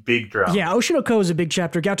 Big drama. Yeah, Oshinoko is a big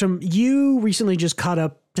chapter. Gautam, you recently just caught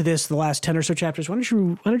up to this, the last 10 or so chapters. Why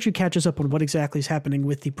don't you catch us up on what exactly is happening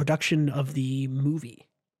with the production of the movie?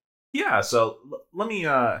 Yeah. So let me.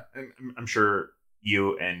 I'm sure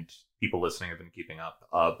you and people listening have been keeping up,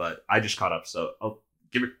 but I just caught up, so I'll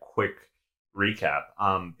give a quick recap.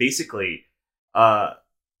 Basically,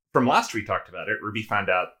 from last we talked about it, Ruby found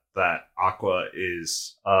out that Aqua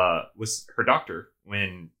was her doctor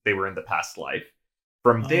when they were in the past life.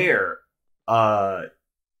 From there,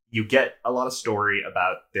 you get a lot of story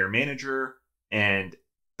about their manager and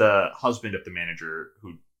the husband of the manager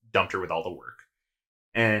who dumped her with all the work.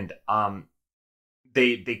 And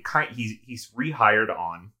he's rehired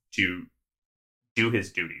on to do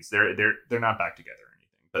his duties. They're not back together or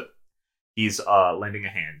anything, but he's lending a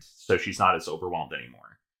hand so she's not as overwhelmed anymore.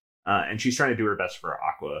 And she's trying to do her best for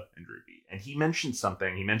Aqua and Ruby. And he mentions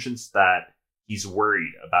something. He mentions that he's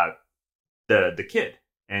worried about the kid.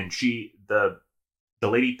 And the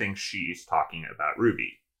lady thinks she's talking about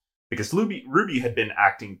Ruby. Because Ruby had been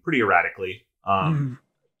acting pretty erratically.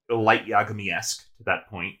 Light Yagami-esque to that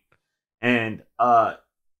point. And the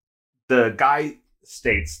guy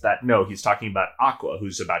states that, no, he's talking about Aqua,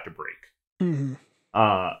 who's about to break.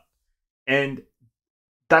 And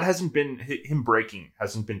that hasn't been, him breaking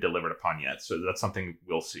hasn't been delivered upon yet, so that's something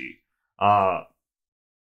we'll see. From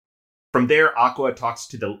there, Aqua talks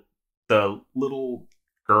to the little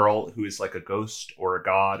girl who is like a ghost or a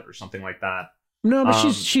god or something like that. No, but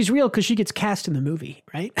she's real because she gets cast in the movie,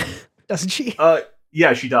 right? Doesn't she?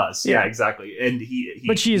 Yeah, she does. Yeah, exactly. And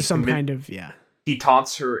but she is some kind of He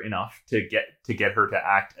taunts her enough to get her to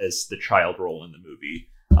act as the child role in the movie.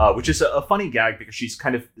 Which is a funny gag because she's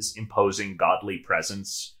kind of this imposing godly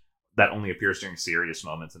presence that only appears during serious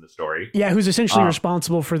moments in the story. Yeah, who's essentially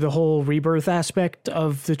responsible for the whole rebirth aspect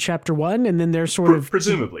of the chapter 1, and then they're sort of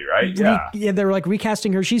presumably, right? They're like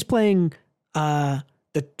recasting her. She's playing the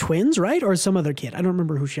twins, right, or some other kid. I don't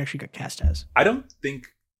remember who she actually got cast as. I don't think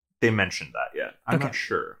they mentioned that yet. I'm not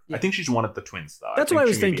sure. Yeah. I think she's one of the twins, though. That's what I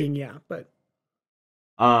was thinking. Yeah, but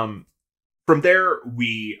from there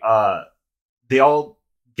they all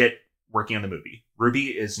get working on the movie. Ruby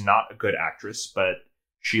is not a good actress, but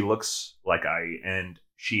she looks like Ai, and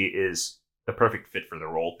she is the perfect fit for the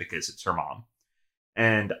role because it's her mom.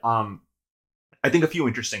 And I think a few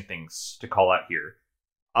interesting things to call out here.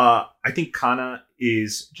 I think Kana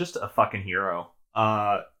is just a fucking hero.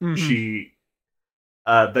 She,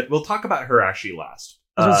 but we'll talk about her actually last.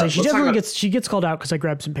 I was gonna say, she definitely gets called out because I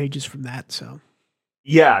grabbed some pages from that. So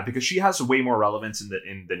yeah, because she has way more relevance in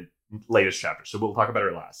the latest chapter. So we'll talk about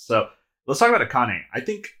her last. So let's talk about Akane. I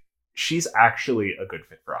think she's actually a good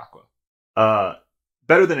fit for Aqua.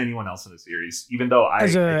 Better than anyone else in the series, even though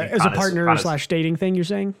as a partner / dating thing, you're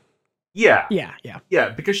saying? Yeah. Yeah.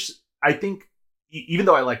 Because I think even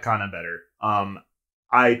though I like Kana better,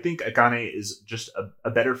 I think Akane is just a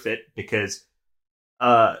better fit because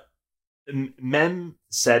Mem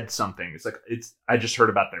said something. It's like I just heard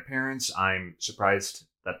about their parents. I'm surprised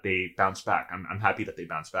that they bounced back. I'm happy that they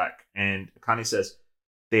bounced back. And Akane says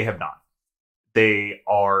they have not. They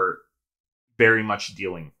are very much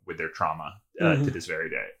dealing with their trauma to this very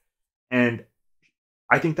day. And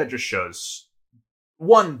I think that just shows,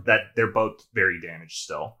 one, that they're both very damaged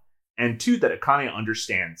still, and two, that Akane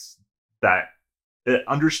understands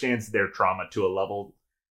their trauma to a level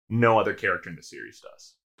no other character in the series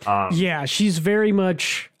does. Yeah, she's very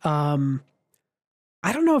much, I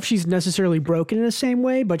don't know if she's necessarily broken in the same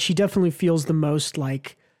way, but she definitely feels the most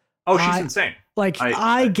like, oh, she's insane. Like,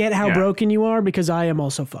 I get how broken you are because I am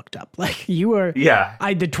also fucked up. Like, you are. Yeah.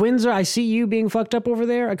 The twins are. I see you being fucked up over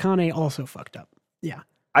there. Akane also fucked up. Yeah.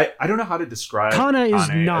 I don't know how to describe Kana is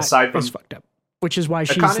not aside from, as fucked up, which is why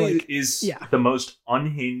she's Akane like. is the most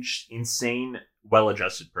unhinged, insane,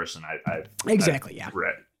 well-adjusted person I've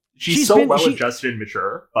read. She's so well-adjusted and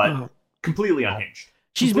mature, but completely unhinged.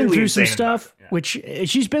 She's been through some stuff,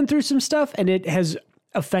 she's been through some stuff, and it has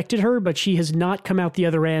affected her, but she has not come out the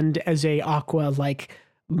other end as a Aqua like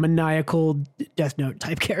maniacal Death Note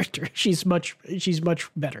type character. She's much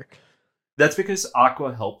better. That's because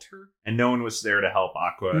Aqua helped her, and no one was there to help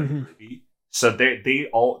Aqua and Ruby. So they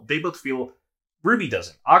both feel. Ruby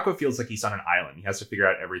doesn't. Aqua feels like he's on an island. He has to figure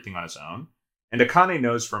out everything on his own. And Akane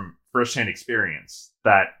knows from firsthand experience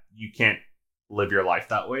that you can't live your life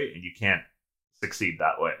that way, and you can't succeed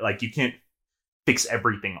that way. Like, you can't fix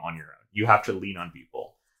everything on your own. You have to lean on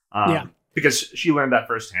people. Because she learned that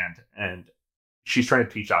firsthand, and she's trying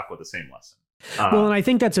to teach Aqua the same lesson. Well, and I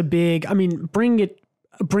think that's a big,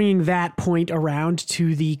 bringing that point around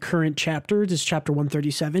to the current chapter, this chapter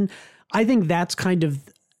 137, I think that's kind of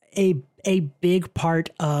a big part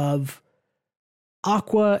of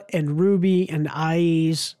Aqua and Ruby and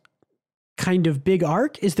Ai's kind of big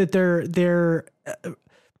arc, is that they're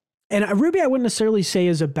and Ruby I wouldn't necessarily say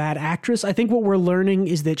is a bad actress. I think what we're learning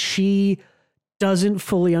is that she doesn't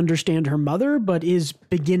fully understand her mother, but is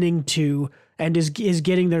beginning to, and is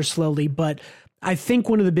getting there slowly. But I think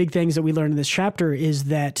one of the big things that we learn in this chapter is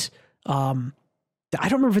that I don't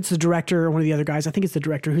remember if it's the director or one of the other guys. I think it's the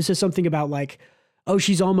director who says something about like, oh,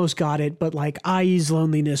 she's almost got it, but like Ai's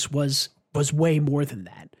loneliness was way more than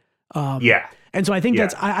that. And so I think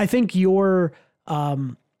I think your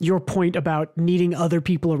point about needing other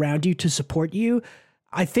people around you to support you,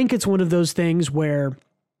 I think it's one of those things where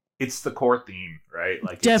it's the core theme, right?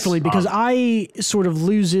 Like, definitely, because Ai sort of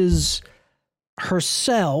loses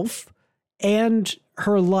herself and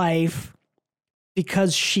her life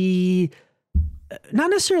because she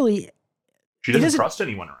not necessarily, she doesn't trust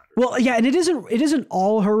anyone around her. Well, yeah, and it isn't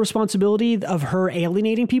all her responsibility of her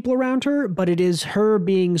alienating people around her, but it is her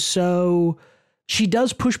being so, she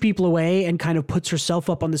does push people away and kind of puts herself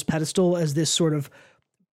up on this pedestal as this sort of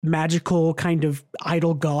magical kind of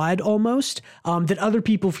idol god almost, that other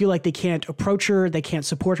people feel like they can't approach her, they can't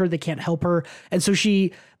support her, they can't help her. And so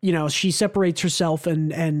she separates herself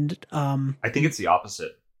and I think it's the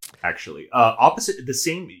opposite, actually. Opposite, the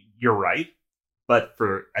same, you're right. But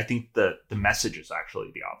I think the message is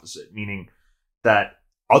actually the opposite, meaning that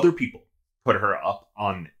other people put her up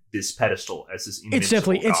on this pedestal as this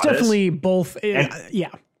invincible goddess. It's definitely both.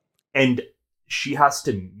 And she has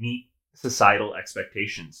to meet societal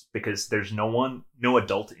expectations because there's no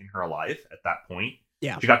adult in her life at that point.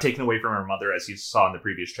 Yeah. She got taken away from her mother, as you saw in the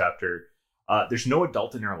previous chapter. There's no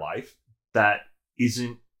adult in her life that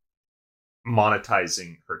isn't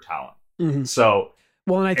monetizing her talent. Mm-hmm. So,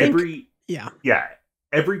 well, and I think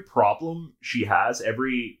every problem she has,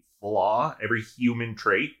 every flaw, every human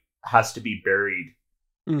trait has to be buried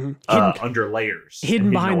under layers,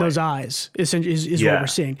 hidden behind those eyes is what we're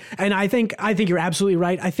seeing. And I think you're absolutely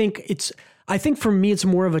right. I think for me, it's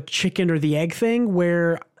more of a chicken or the egg thing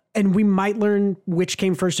where and we might learn which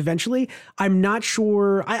came first eventually. I'm not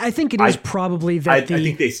sure. I think it is probably that I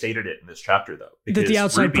think they stated it in this chapter though, that the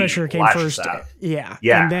outside Ruby pressure came first. out. Yeah.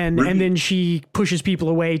 Yeah. And then she pushes people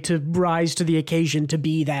away to rise to the occasion to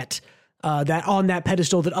be that on that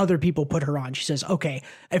pedestal that other people put her on. She says, "Okay,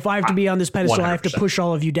 if I have to be on this pedestal, 100%. I have to push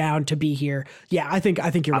all of you down to be here." Yeah, I think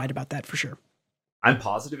you're right about that for sure. I'm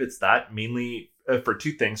positive it's that, mainly for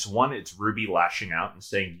two things. One, it's Ruby lashing out and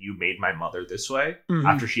saying, "You made my mother this way,"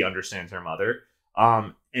 after she understands her mother.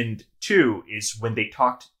 And two is when they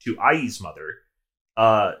talked to Ai's mother,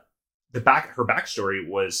 her backstory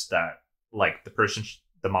was that like the person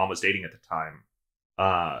the mom was dating at the time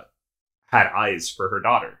had eyes for her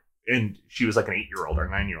daughter. And she was like an 8-year-old or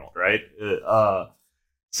 9-year-old, right?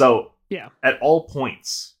 So yeah, at all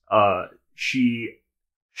points, she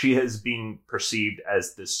has been perceived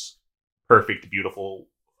as this perfect, beautiful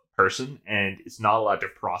person, and is not allowed to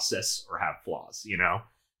process or have flaws. You know,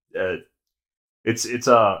 it's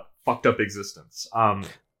a fucked up existence. And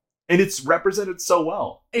it's represented so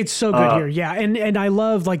well. It's so good here, yeah. And I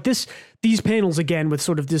love like these panels again with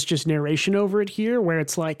sort of this just narration over it here, where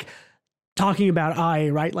it's like talking about Ai,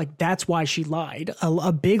 right? Like that's why she lied.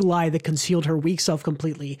 A big lie that concealed her weak self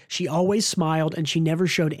completely. She always smiled and she never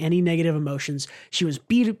showed any negative emotions. She was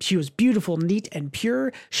beautiful, neat, and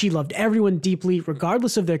pure. She loved everyone deeply,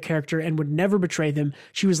 regardless of their character, and would never betray them.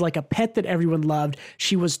 She was like a pet that everyone loved.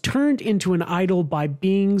 She was turned into an idol by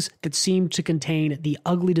beings that seemed to contain the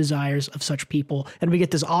ugly desires of such people. And we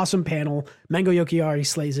get this awesome panel. Mango Yokiari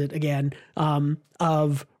slays it again,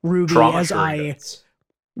 of Ruby Trauma as Ai.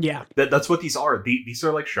 Yeah, that's what these are. These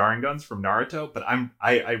are like Sharingans from Naruto, but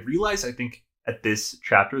I realize I think at this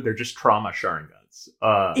chapter they're just trauma Sharingans.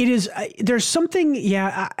 It is. There's something.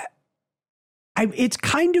 Yeah, it's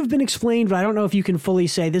kind of been explained, but I don't know if you can fully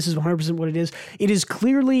say this is 100% what it is. It is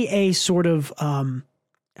clearly a sort of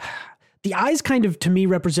the eyes kind of to me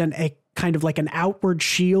represent a kind of like an outward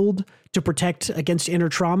shield to protect against inner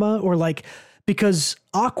trauma, or like because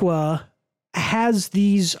Aqua has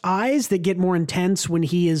these eyes that get more intense when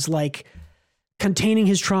he is like containing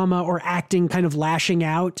his trauma or acting kind of lashing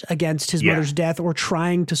out against his mother's death, or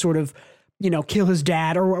trying to sort of, kill his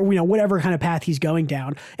dad, or whatever kind of path he's going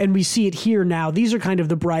down. And we see it here now. These are kind of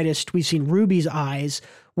the brightest we've seen Ruby's eyes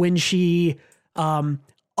when she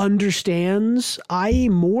understands Ai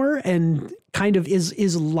more and kind of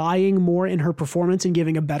is lying more in her performance and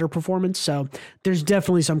giving a better performance. So there's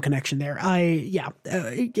definitely some connection there.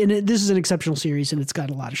 This is an exceptional series and it's got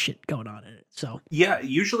a lot of shit going on in it. So yeah,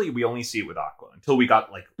 usually we only see it with Aqua until we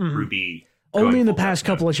got like Ruby. Only in the past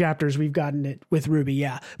couple of chapters we've gotten it with Ruby.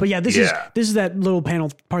 Yeah. But yeah, this is that little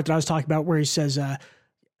panel part that I was talking about where he says,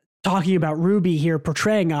 talking about Ruby here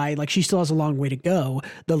portraying Ai, like she still has a long way to go.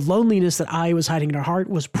 The loneliness that Ai was hiding in her heart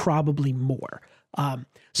was probably more.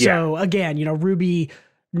 So again, Ruby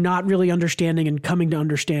not really understanding and coming to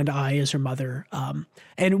understand Ai as her mother.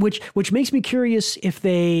 And which makes me curious if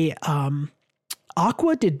they,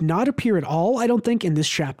 Aqua did not appear at all, I don't think, in this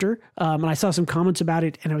chapter. And I saw some comments about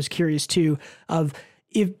it and I was curious too of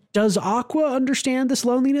does Aqua understand this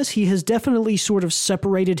loneliness? He has definitely sort of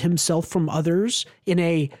separated himself from others in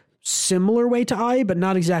a similar way to Ai, but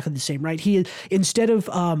not exactly the same, right? He, instead of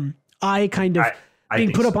Ai kind of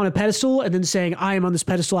being put up on a pedestal and then saying, I am on this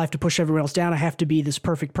pedestal, I have to push everyone else down, I have to be this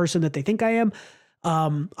perfect person that they think I am.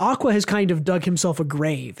 Aqua has kind of dug himself a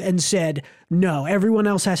grave and said, no, everyone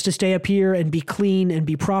else has to stay up here and be clean and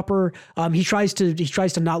be proper. He tries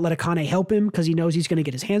to not let Akane help him because he knows he's going to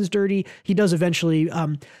get his hands dirty. He does eventually,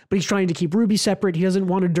 but he's trying to keep Ruby separate. He doesn't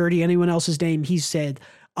want to dirty anyone else's name. He said,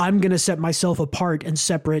 I'm going to set myself apart and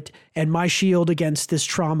separate, and my shield against this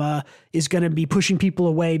trauma is going to be pushing people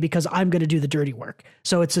away because I'm going to do the dirty work.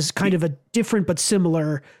 So it's this kind of a different but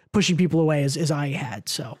similar pushing people away as I had.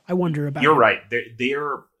 So I wonder about You're right.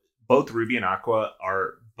 They're both Ruby and Aqua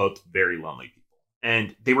are both very lonely people.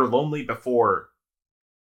 And they were lonely before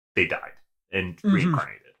they died and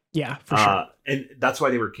reincarnated. Yeah, for sure. And that's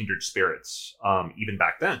why they were kindred spirits. Even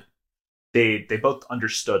back then, they both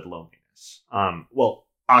understood loneliness. Well,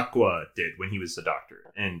 Aqua did when he was the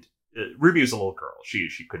doctor, and Ruby was a little girl. She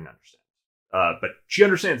couldn't understand, but she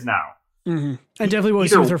understands now. And definitely what we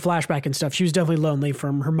see with her flashback and stuff. She was definitely lonely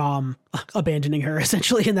from her mom abandoning her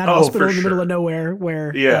essentially in that hospital in the middle of nowhere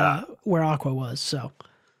where Aqua was. So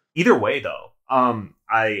either way, though,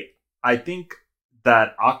 I think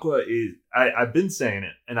that Aqua is. I've been saying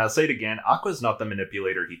it, and I'll say it again. Aqua is not the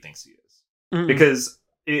manipulator he thinks he is, because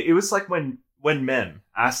it was like when Mem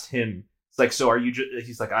asked him. It's like, so are you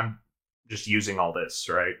he's like, I'm just using all this,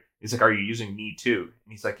 right? He's like, are you using me too?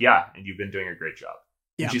 And he's like, yeah, and you've been doing a great job.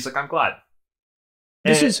 Yeah. And she's like, I'm glad.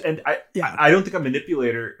 I don't think a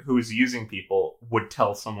manipulator who is using people would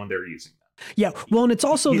tell someone they're using them. Yeah, well, and it's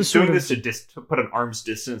also he's doing this to put an arm's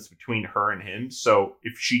distance between her and him. So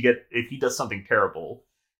if he does something terrible,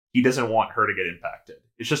 he doesn't want her to get impacted.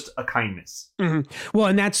 It's just a kindness. Mm-hmm. Well,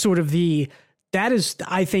 and that's sort of that is,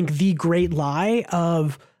 I think, the great lie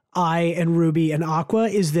of Ai and Ruby and Aqua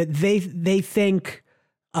is that they think,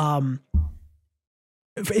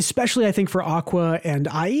 especially I think for Aqua and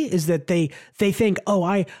Ai, is that they think, oh,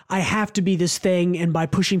 I have to be this thing, and by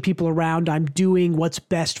pushing people around, I'm doing what's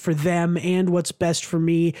best for them and what's best for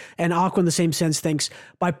me. And Aqua, in the same sense, thinks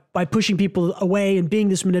by pushing people away and being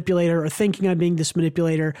this manipulator, or thinking I'm being this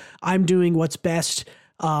manipulator, I'm doing what's best.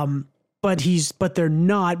 But they're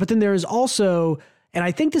not. But then there is also, and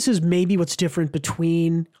I think this is maybe what's different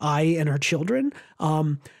between Ai and her children.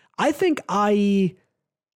 I think Ai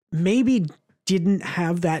maybe didn't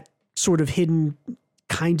have that sort of hidden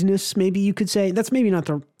kindness, maybe you could say. That's maybe not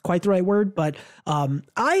quite the right word, but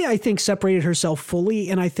I think separated herself fully,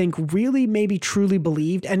 and I think really maybe truly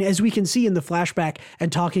believed, and as we can see in the flashback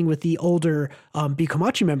and talking with the older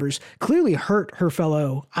Bikomachi members, clearly hurt her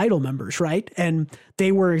fellow idol members, right? And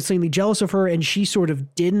they were extremely jealous of her, and she sort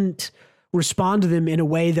of didn't respond to them in a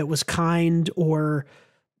way that was kind, or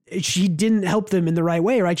she didn't help them in the right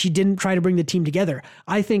way, right? She didn't try to bring the team together.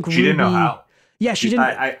 I think she didn't know how. Yeah, she didn't.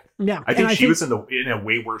 I think she was in a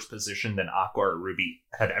way worse position than Aqua or Ruby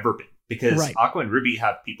had ever been, because Aqua and Ruby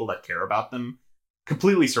have people that care about them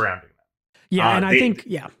completely surrounding them. Yeah, and I think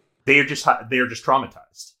they are just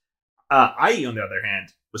traumatized. Ai, on the other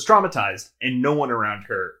hand, was traumatized, and no one around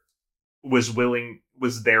her was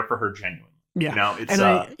there for her genuinely. Yeah, you know, it's,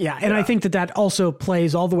 I think that also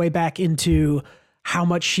plays all the way back into how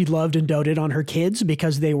much she loved and doted on her kids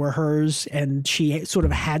because they were hers, and she sort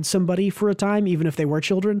of had somebody for a time, even if they were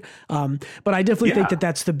children. But I definitely think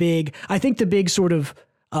that's the big sort of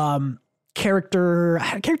character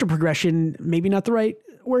progression, maybe not the right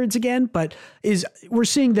words again, but we're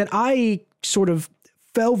seeing that I sort of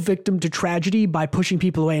fell victim to tragedy by pushing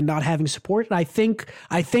people away and not having support. And I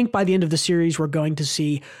think by the end of the series, we're going to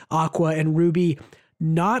see Aqua and Ruby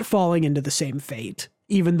not falling into the same fate,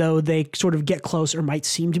 even though they sort of get close or might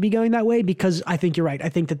seem to be going that way, because I think you're right. I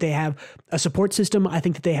think that they have a support system. I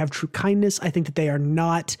think that they have true kindness. I think that they are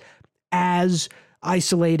not as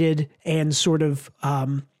isolated and sort of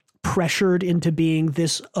pressured into being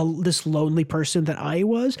this lonely person that Ai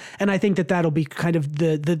was. And I think that that'll be kind of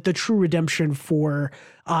the true redemption for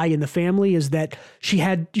Ai and the family, is that she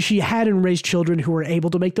had and raised children who were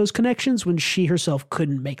able to make those connections when she herself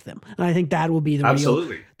couldn't make them. And I think that will be the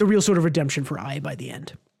real sort of redemption for Ai by the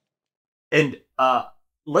end. And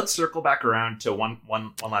let's circle back around to one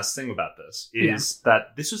last thing about this is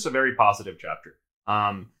that this was a very positive chapter.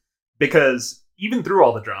 Because even through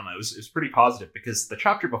all the drama, it was pretty positive, because the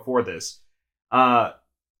chapter before this,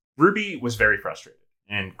 Ruby was very frustrated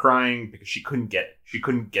and crying because she couldn't get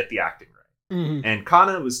the acting right. Mm-hmm. And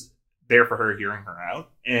Kana was there for her, hearing her out,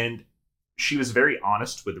 and she was very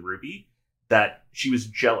honest with Ruby that she was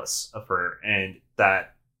jealous of her, and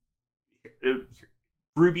that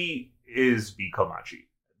Ruby is Bikomachi.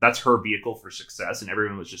 That's her vehicle for success, and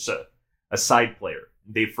everyone was just a side player.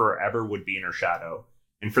 They forever would be in her shadow.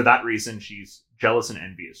 And for that reason, she's jealous and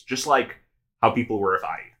envious, just like how people were of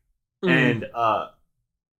Ai. Mm. And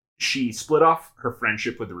she split off her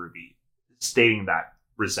friendship with Ruby, stating that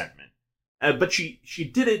resentment. But she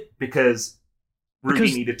did it because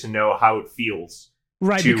Ruby needed to know how it feels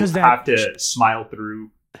to have to smile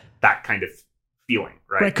through that kind of feeling,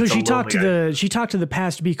 right? Right, because she talked to the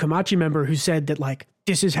past Bikomachi member who said that, like,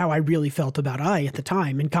 this is how I really felt about Ai at the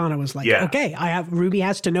time. And Kana was like, okay, Ruby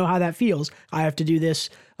has to know how that feels. I have to do this.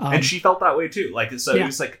 And she felt that way too. Like, so it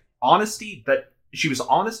was like honesty, but she was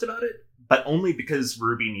honest about it, but only because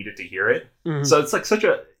Ruby needed to hear it. Mm-hmm. So it's like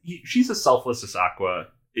she's as selfless as Aqua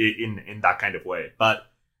in that kind of way. But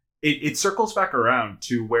it circles back around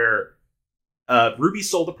to where Ruby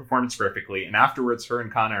sold the performance perfectly. And afterwards, her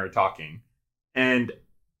and Kana are talking. And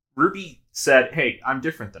Ruby said, hey, I'm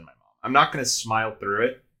different than my mom. I'm not going to smile through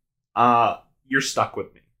it. You're stuck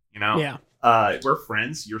with me, you know? Yeah. We're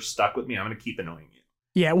friends. You're stuck with me. I'm going to keep annoying you.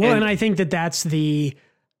 Yeah. Well, and I think that's and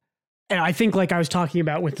I think, like I was talking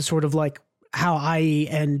about with the sort of like how Ai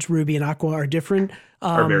and Ruby and Aqua are different.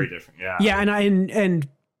 Are very different. Yeah. Yeah. And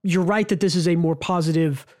you're right that this is a more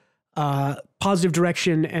positive positive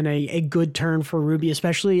direction and a good turn for Ruby,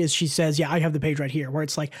 especially as she says, yeah, I have the page right here where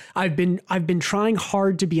it's like, I've been trying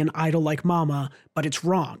hard to be an idol like Mama, but it's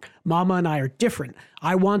wrong. Mama and I are different.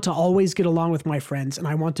 I want to always get along with my friends, and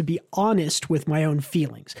I want to be honest with my own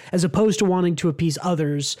feelings, as opposed to wanting to appease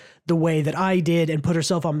others the way that I did and put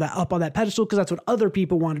herself up on that pedestal, because that's what other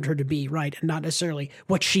people wanted her to be, right? And not necessarily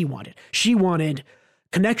what she wanted. She wanted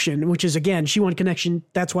connection, which is, again, she wanted connection.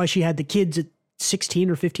 That's why she had the kids at 16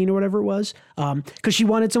 or 15 or whatever it was, because she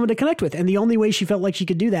wanted someone to connect with. And the only way she felt like she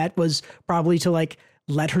could do that was probably to like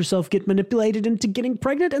let herself get manipulated into getting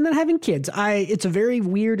pregnant and then having kids. It's a very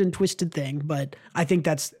weird and twisted thing, but I think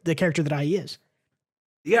that's the character that IE is.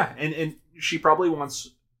 Yeah, and she probably wants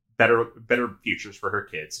better futures for her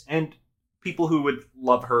kids and people who would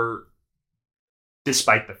love her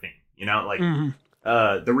despite the fame, like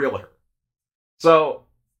the real her. So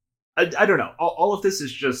I don't know. All of this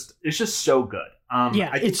is just so good. I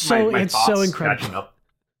think it's so incredible. Catching up.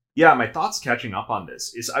 Yeah, my thoughts catching up on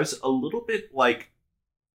this is I was a little bit like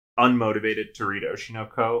unmotivated to read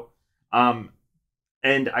Oshinoko.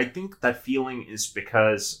 And I think that feeling is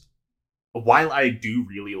because while I do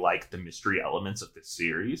really like the mystery elements of this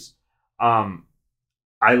series,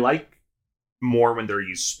 I like more when they're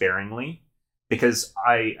used sparingly, because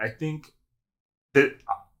I think that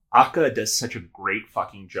Akka does such a great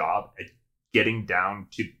fucking job at getting down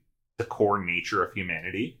to the core nature of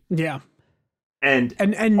humanity. Yeah. And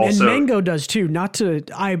also, Mango does too.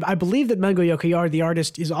 I believe that Mango Yokoyari, the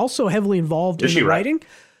artist, is also heavily involved in the writing.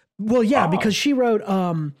 Well, yeah, because she wrote,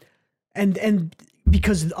 and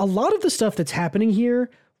because a lot of the stuff that's happening here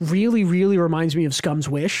really, really reminds me of Scum's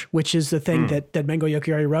Wish, which is the thing that Mango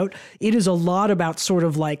Yokoyari wrote. It is a lot about sort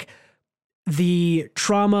of like the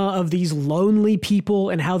trauma of these lonely people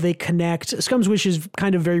and how they connect. Scum's Wish is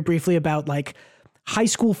kind of very briefly about like high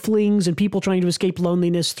school flings and people trying to escape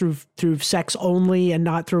loneliness through sex only and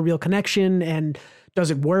not through a real connection. And does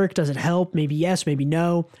it work? Does it help? Maybe yes, maybe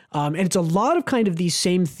no. And it's a lot of kind of these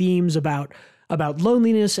same themes about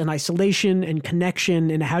loneliness and isolation and connection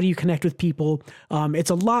and how do you connect with people. It's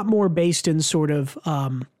a lot more based in sort of,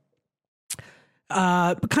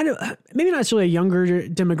 kind of maybe not necessarily a younger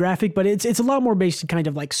demographic, but it's a lot more based in kind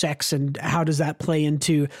of like sex and how does that play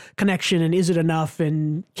into connection and is it enough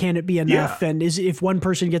and can it be enough and is if one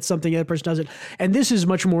person gets something the other person doesn't. And this is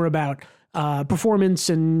much more about performance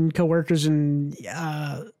and coworkers and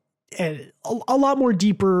a lot more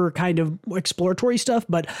deeper kind of exploratory stuff,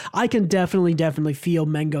 but I can definitely feel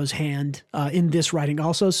Mango's hand in this writing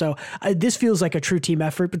also. So this feels like a true team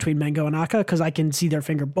effort between Mango and Akka, because I can see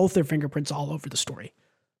both their fingerprints all over the story.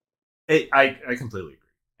 I completely agree,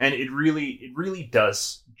 and it really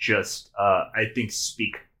does just I think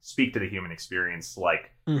speak to the human experience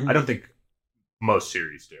like I don't think most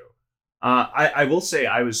series do. I will say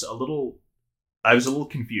I was a little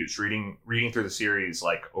confused reading through the series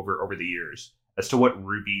like over the years as to what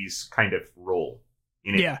Ruby's kind of role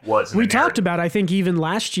in it was. We talked about, I think even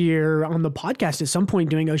last year on the podcast at some point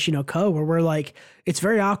doing Oshinoko, where we're like, it's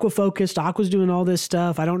very Aqua focused. Aqua's doing all this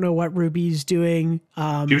stuff. I don't know what Ruby's doing.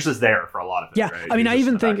 Juice is there for a lot of it. Yeah. Right? I mean, I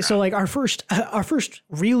even think so like our first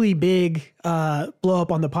really big blow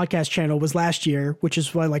up on the podcast channel was last year, which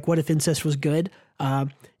is why like What If Incest Was Good.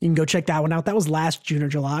 You can go check that one out. That was last June or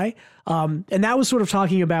July. And that was sort of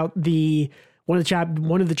talking about one of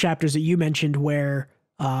the chapters that you mentioned where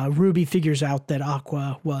Ruby figures out that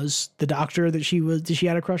Aqua was the doctor that she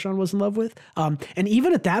had a crush on, was in love with. And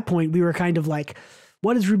even at that point, we were kind of like,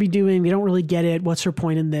 what is Ruby doing? We don't really get it. What's her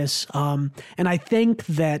point in this? And I think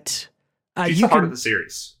that she's the heart of the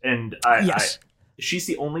series, and she's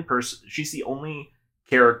the only person. She's the only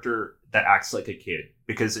character that acts like a kid,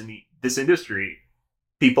 because in this industry,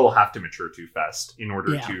 people have to mature too fast in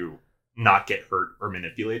order to not get hurt or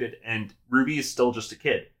manipulated. And Ruby is still just a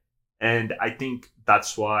kid. And I think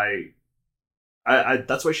that's why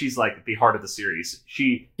she's like the heart of the series.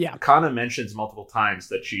 She kind of mentions multiple times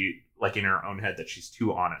that she, like in her own head, that she's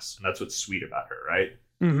too honest. And that's what's sweet about her, right?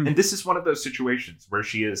 Mm-hmm. And this is one of those situations where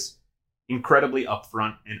she is incredibly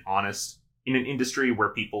upfront and honest in an industry where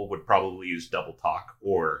people would probably use double talk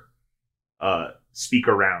or speak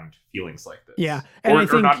around feelings like this. Yeah.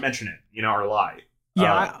 And or not mention it, or lie.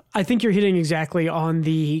 Yeah, I think you're hitting exactly on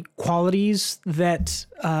the qualities that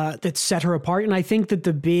set her apart. And I think that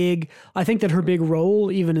her big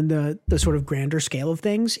role, even in the sort of grander scale of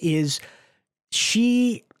things, is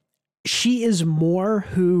she is more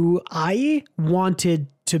who I wanted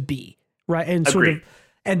to be, right? And Agreed. sort of,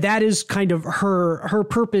 and that is kind of her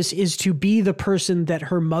purpose, is to be the person that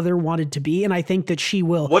her mother wanted to be. And I think that she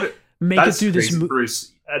will make it through crazy, this.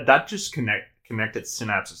 Bruce, that just connected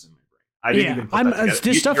synapses in my brain. I didn't even put I'm that together.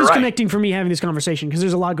 this stuff is connecting for me having this conversation because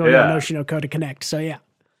there's a lot going on in Oshinoko to connect. So yeah.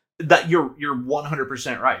 That you're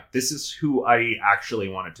 100% right. This is who I actually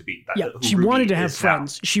wanted to be. She wanted to have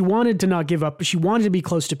friends. Now. She wanted to not give up. She wanted to be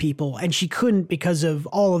close to people, and she couldn't because of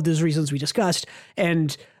all of those reasons we discussed.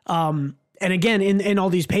 And again, in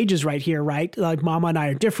all these pages right here, right? Like Mama and I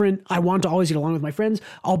are different. I want to always get along with my friends.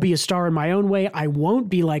 I'll be a star in my own way. I won't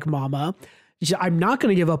be like Mama. I'm not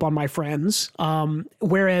going to give up on my friends.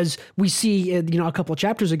 Whereas we see, a couple of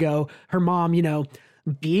chapters ago, her mom,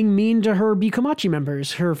 being mean to her Bikomachi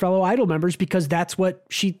members, her fellow idol members, because that's what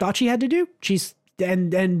she thought she had to do.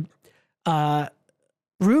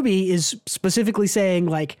 Ruby is specifically saying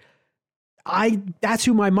like, that's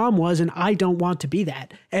who my mom was, and I don't want to be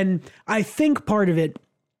that. And I think part of it,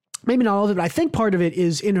 maybe not all of it, but I think part of it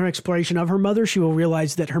is in her exploration of her mother. She will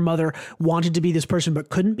realize that her mother wanted to be this person, but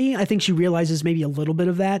couldn't be. I think she realizes maybe a little bit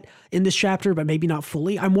of that in this chapter, but maybe not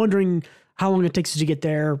fully. I'm wondering how long it takes to get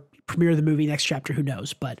there. Premiere of the movie next chapter, who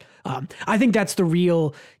knows? But I think that's the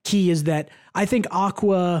real key, is that I think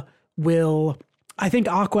Aqua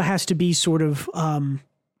has to be sort of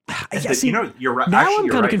you're right. Now I'm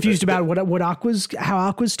kind of confused about how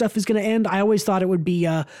Aqua's stuff is going to end. I always thought it would be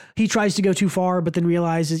he tries to go too far, but then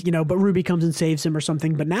realizes, but Ruby comes and saves him or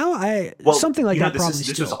something. But now something like that probably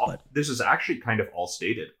still. This is actually kind of all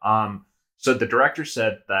stated. So the director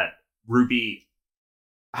said that Ruby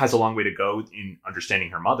has a long way to go in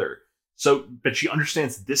understanding her mother. So, but she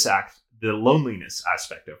understands the loneliness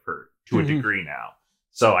aspect of her to a degree now.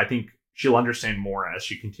 So I think she'll understand more as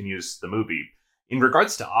she continues the movie. In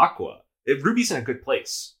regards to Aqua, Ruby's in a good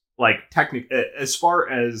place. Like, as far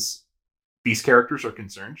as these characters are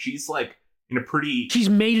concerned, she's like in a pretty. She's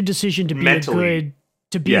made a decision to be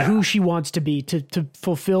who she wants to be, to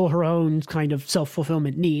fulfill her own kind of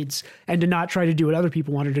self-fulfillment needs, and to not try to do what other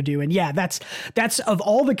people want her to do. And yeah, that's of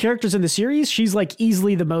all the characters in the series, she's like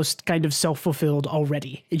easily the most kind of self-fulfilled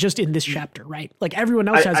already, just in this chapter, right? Like everyone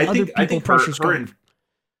else has other people pressures going.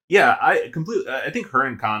 I think her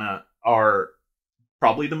and Kana are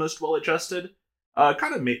probably the most well-adjusted,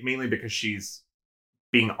 kind of mainly because she's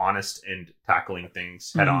being honest and tackling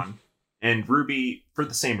things head on, and Ruby for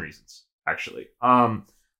the same reasons. Actually,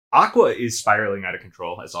 Aqua is spiraling out of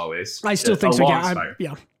control as always. I still think so.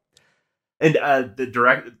 Yeah. And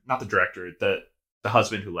the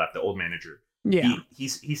husband who left, the old manager. Yeah, he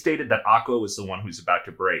stated that Aqua was the one who's about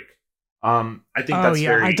to break. I think that's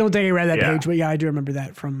very. I don't think I read that page, but yeah, I do remember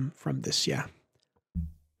that from this. Yeah,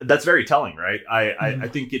 that's very telling, right? I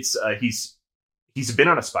think it's he's been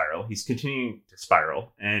on a spiral. He's continuing to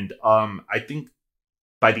spiral, and I think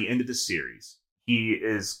by the end of the series, he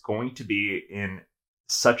is going to be in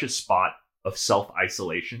such a spot of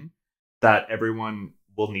self-isolation that everyone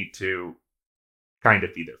will need to kind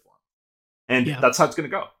of be there for him. And that's how it's going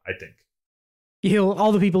to go, I think.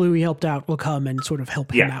 All the people who he helped out will come and sort of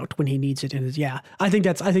help him out when he needs it. And I think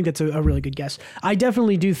that's a really good guess. I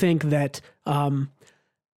definitely do think that I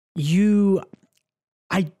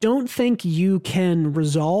don't think you can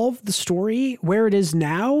resolve the story where it is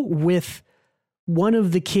now with one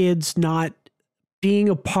of the kids not being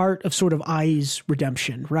a part of sort of Ai's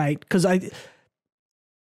redemption, right? Because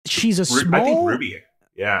she's a small. I think Ruby.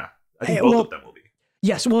 Yeah, I think both of them will be.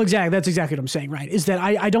 Yes, well, exactly. That's exactly what I'm saying, right? Is that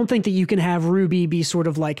I don't think that you can have Ruby be sort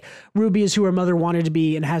of like Ruby is who her mother wanted to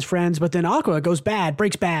be and has friends, but then Aqua goes bad,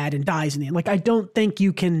 breaks bad, and dies in the end. Like I don't think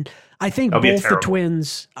you can. I think both the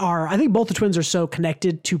twins are so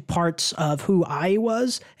connected to parts of who Ai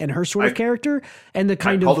was and her sort of character, and the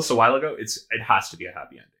kind I called this a while ago. It has to be a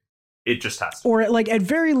happy ending. It just has to. Or like at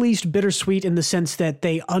very least bittersweet in the sense that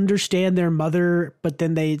they understand their mother, but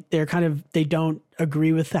then they don't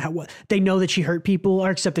agree with that. They know that she hurt people or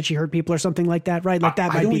accept that she hurt people or something like that, right? Like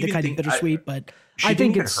that might be the kind of bittersweet, but I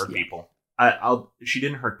think it's hurt people. She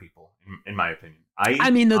didn't hurt people, in my opinion. I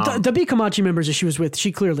mean, the Bikomachi members that she was with,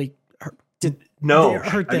 she clearly hurt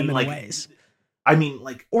them in ways. I mean,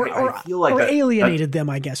 like, I feel like alienated them.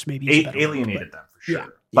 I guess maybe alienated them for sure. Yeah.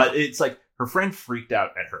 But it's like her friend freaked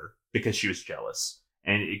out at her because she was jealous,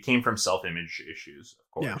 and it came from self-image issues, of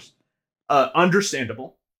course. Yeah.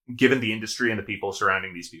 Understandable, given the industry and the people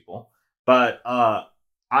surrounding these people. But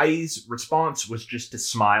Ai's response was just to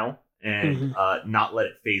smile and not let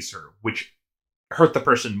it faze her, which hurt the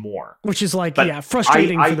person more. Which is like,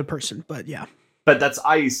 frustrating for the person, but yeah. But that's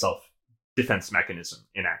Ai's self-defense mechanism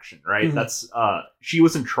in action, right? Mm-hmm. That's she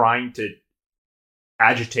wasn't trying to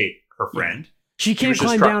agitate her friend. Yeah. She can't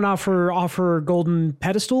climb down off her golden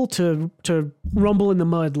pedestal to rumble in the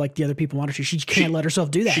mud like the other people want her to. She can't let herself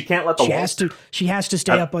do that. She can't let the walls. She has to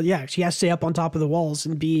stay up. She has to stay up on top of the walls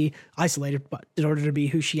and be isolated, but in order to be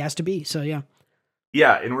who she has to be. So yeah.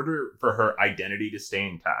 yeah, in order for her identity to stay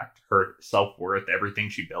intact, her self-worth, everything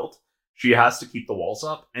she built, she has to keep the walls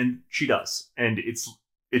up, and she does. And it's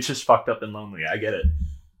just fucked up and lonely. I get it.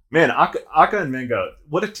 Man, Aka and Manga,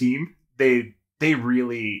 what a team. They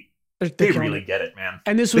really get it, man.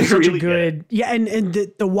 And this was such a good, yeah. And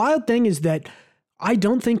the wild thing is that I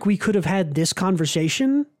don't think we could have had this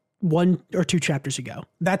conversation 1 or 2 chapters ago.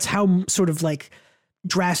 That's how sort of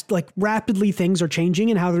rapidly things are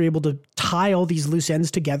changing, and how they're able to tie all these loose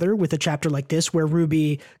ends together with a chapter like this, where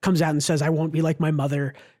Ruby comes out and says, I won't be like my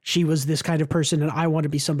mother. She was this kind of person, and I want to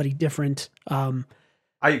be somebody different. I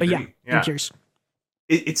agree. But yeah, I'm curious.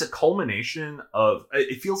 It's a culmination of,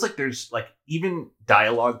 it feels like there's like even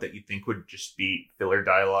dialogue that you think would just be filler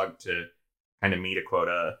dialogue to kind of meet a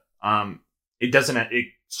quota. It doesn't, it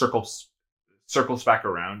circles back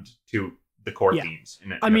around to the core themes.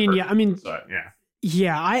 I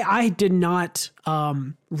did not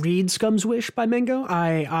read Scum's Wish by Mango.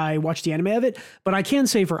 I watched the anime of it, but I can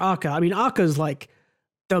say for Aka, I mean, Aka's like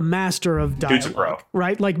the master of dialogue, dude's a pro.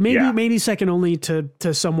 Right? Like maybe second only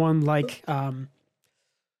to someone like, why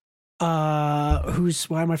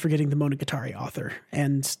am I forgetting the Monogatari author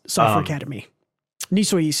and Software Academy?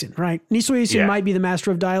 Nisoi Isin, right? Nisoi Isin might be the master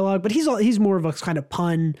of dialogue, but he's more of a kind of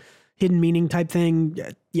pun, hidden meaning type thing.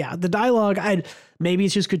 Yeah, the dialogue, maybe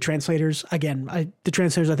it's just good translators. Again, the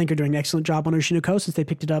translators I think are doing an excellent job on Oshinoko since they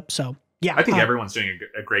picked it up. So yeah, I think everyone's doing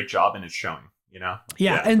a great job, and it's showing. You know,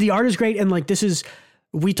 yeah, and the art is great, and like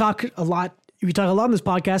we talk a lot on this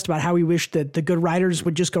podcast about how we wish that the good writers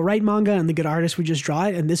would just go write manga and the good artists would just draw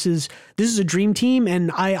it. And this is a dream team.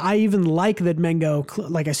 And I even like that Mengo,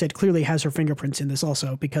 like I said, clearly has her fingerprints in this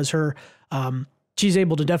also, because she's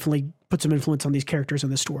able to definitely put some influence on these characters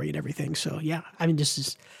and the story and everything. So yeah, I mean, this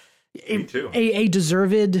is a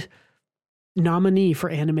deserved nominee for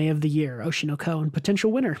anime of the year, Oshinoko, and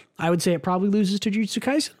potential winner. I would say it probably loses to Jujutsu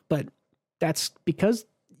Kaisen, but that's because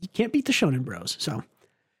you can't beat the Shonen Bros. So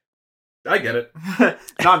I get it.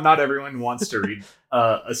 Not everyone wants to read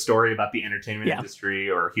a story about the entertainment industry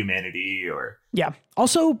or humanity or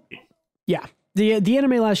Also, the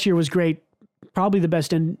anime last year was great. Probably the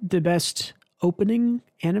best opening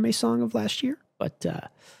anime song of last year. But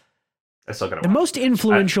I still gotta the most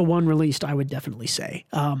influential one released, I would definitely say.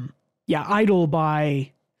 Idol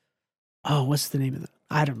by what's the name of it?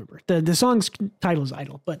 I don't remember. The song's title is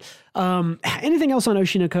Idol. But anything else on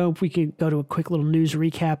Oshinoko? If we could go to a quick little news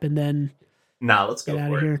recap and then let's get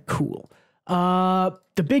out of here. Cool.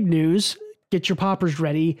 The big news, get your poppers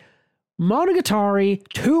ready. Monogatari,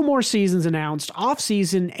 2 more seasons announced,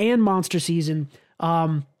 off-season and monster season.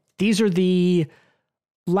 These are the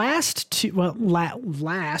last two,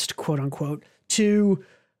 last quote-unquote, 2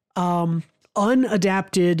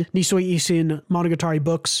 unadapted Nisoi Isin Monogatari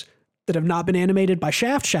books that have not been animated by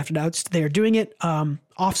Shaft. Shaft announced they are doing it.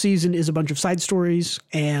 Off-season is a bunch of side stories,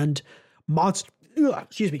 and Monster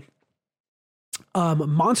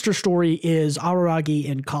Story is Araragi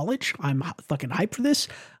in college. I'm fucking hyped for this.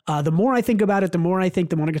 The more I think about it, the more I think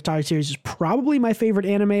the Monogatari series is probably my favorite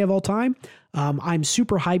anime of all time. I'm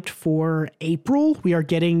super hyped for April. We are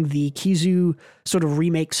getting the Kizu sort of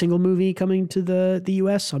remake single movie coming to the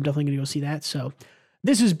US, so I'm definitely going to go see that. So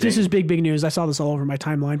this is big news. I saw this all over my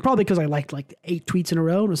timeline, probably because I liked like 8 tweets in a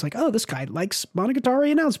row and was like, oh, this guy likes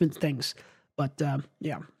Monogatari announcement things. But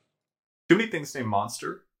yeah. Too many things named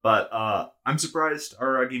Monster, but I'm surprised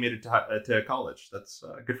Araragi made it to college. That's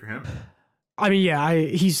good for him. I mean, yeah,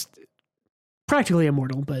 he's practically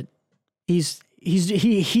immortal, but he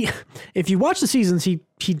if you watch the seasons, he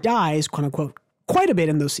dies, quote unquote, quite a bit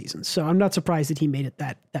in those seasons. So I'm not surprised that he made it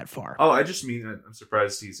that far. Oh, I just mean I'm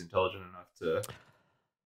surprised he's intelligent enough to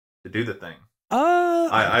do the thing.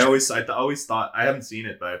 I always thought, I haven't seen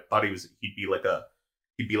it, but I thought he'd be like a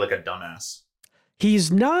dumbass.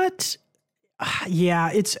 He's not.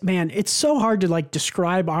 Yeah, it's so hard to like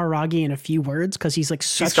describe Araragi in a few words because he's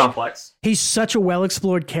complex. He's such a well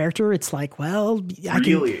explored character. It's like, well,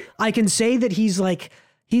 I can say that he's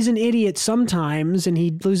an idiot sometimes, and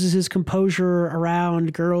he loses his composure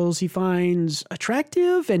around girls he finds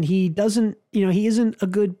attractive, and he doesn't, he isn't a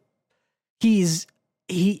good. He's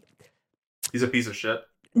a piece of shit.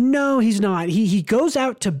 No, he's not. He goes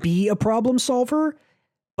out to be a problem solver,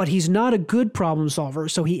 but he's not a good problem solver.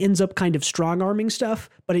 So he ends up kind of strong arming stuff,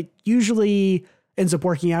 but it usually ends up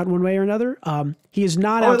working out one way or another. He is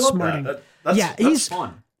not outsmarting. That's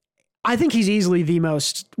fun. I think he's easily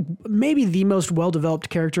maybe the most well-developed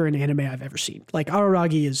character in anime I've ever seen. Like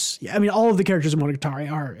Araragi is, all of the characters in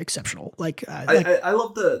Monogatari are exceptional. I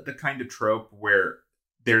love the kind of trope where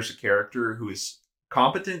there's a character who is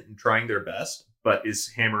competent and trying their best, but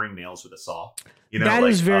is hammering nails with a saw. That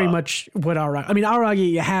is very much what Aragi. I mean,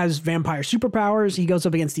 Aragi has vampire superpowers. He goes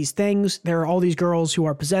up against these things. There are all these girls who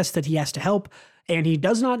are possessed that he has to help, and he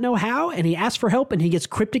does not know how. And he asks for help, and he gets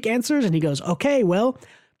cryptic answers. And he goes, "Okay, well,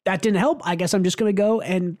 that didn't help. I guess I'm just going to go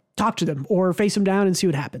and talk to them or face them down and see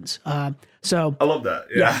what happens." So I love that.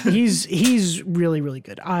 Yeah, he's really, really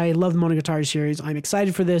good. I love the Monogatari series. I'm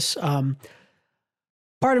excited for this.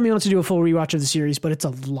 Part of me wants to do a full rewatch of the series, but it's a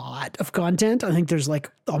lot of content. I think there's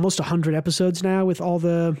like almost 100 episodes now with all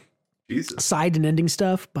the side and ending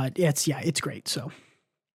stuff, but it's great. So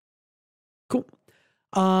cool.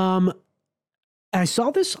 I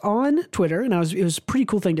saw this on Twitter and it was a pretty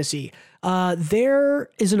cool thing to see.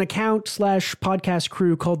 There is an account / podcast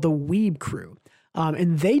crew called the Weeb Crew.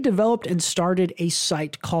 And they developed and started a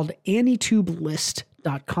site called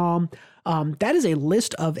AniTubeList.com. That is a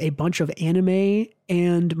list of a bunch of anime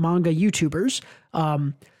and manga YouTubers.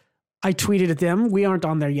 I tweeted at them. We aren't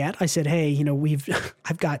on there yet. I said, "Hey, we've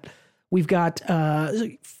got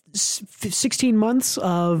 16 months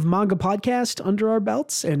of manga podcast under our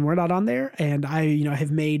belts, and we're not on there. And I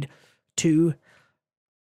have made 2-3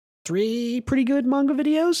 pretty good manga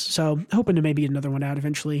videos. So hoping to maybe get another one out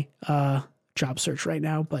eventually. Job search right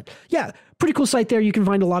now, but yeah, pretty cool site there. You can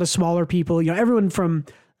find a lot of smaller people. Everyone from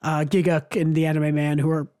Giguk and the Anime Man, who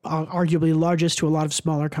are arguably the largest, to a lot of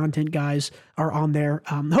smaller content guys, are on there.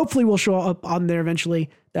 Hopefully we'll show up on there eventually.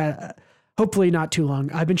 Hopefully not too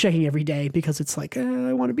long. I've been checking every day because it's like,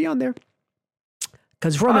 I want to be on there.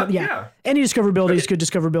 Because for that, any discoverability is good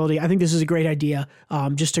discoverability. I think this is a great idea,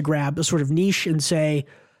 just to grab a sort of niche and say,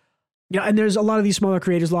 and there's a lot of these smaller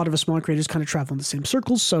creators, kind of travel in the same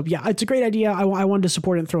circles. So yeah, it's a great idea. I wanted to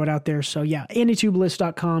support it and throw it out there. So yeah,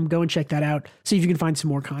 AniTubeList.com, go and check that out. See if you can find some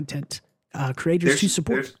more content creators to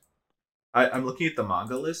support. I'm looking at the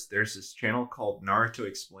manga list. There's this channel called Naruto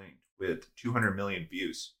Explained with 200 million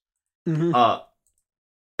views. Mm-hmm.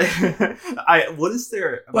 What is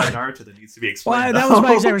there about Naruto that needs to be explained? Well, that was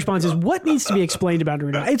my exact response: is what needs to be explained about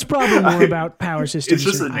Naruto? It's probably more about power systems.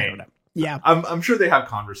 It's just a name. Yeah, I'm sure they have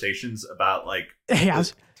conversations about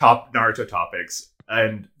top Naruto topics,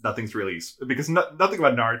 and nothing's really because nothing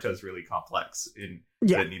about Naruto is really complex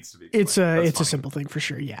that it needs to be explained. It's a simple thing for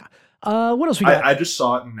sure. Yeah. What else we got? I just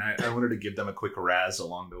saw it and I wanted to give them a quick razz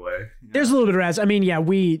along the way. There's a little bit of razz. I mean, yeah,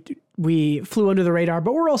 we flew under the radar,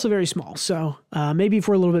 but we're also very small. So maybe if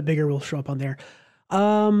we're a little bit bigger, we'll show up on there.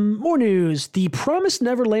 More news. The Promised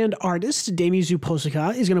Neverland artist, Demizu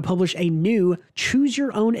Posaka, is going to publish a new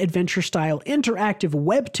choose-your-own-adventure style interactive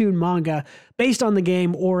webtoon manga based on the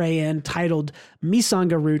game Orayan titled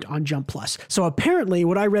Misanga Route on Jump Plus. So apparently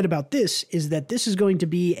what I read about this is that this is going to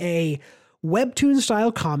be a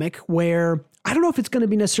webtoon-style comic where I don't know if it's going to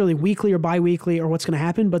be necessarily weekly or bi-weekly or what's going to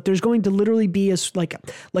happen, but there's going to literally be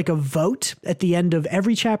like a vote at the end of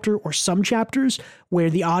every chapter or some chapters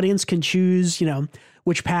where the audience can choose,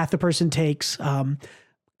 which path the person takes. Kind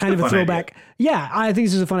of a throwback. Idea. Yeah, I think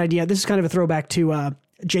this is a fun idea. This is kind of a throwback to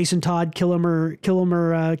Jason Todd, Kill 'Em or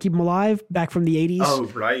Keep 'Em Alive, back from the 80s. Oh,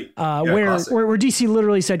 right. Where DC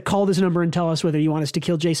literally said, call this number and tell us whether you want us to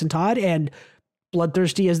kill Jason Todd, and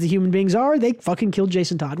bloodthirsty as the human beings are, they fucking killed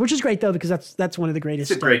Jason Todd, which is great though, because that's one of the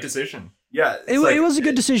greatest. It's a great decision. Yeah. It was a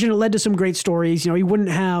good decision. It led to some great stories. We wouldn't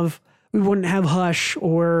have Hush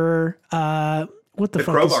or what the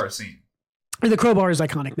fuck crowbar scene. The crowbar is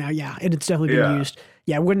iconic now. Yeah. And it's definitely been used.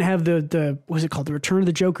 Yeah. It wouldn't have the what's it called? The Return of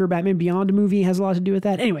the Joker, Batman Beyond movie has a lot to do with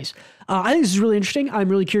that. Anyways, I think this is really interesting. I'm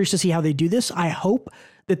really curious to see how they do this. I hope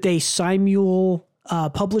that they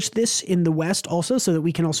publish this in the West also, so that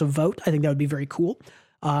we can also vote. I think that would be very cool.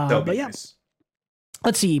 Nice.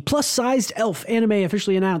 Let's see. Plus-sized elf anime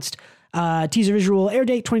officially announced. Teaser visual air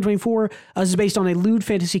date 2024. This is based on a lewd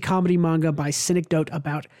fantasy comedy manga by Synecdote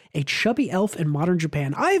about a chubby elf in modern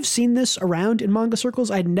Japan. I have seen this around in manga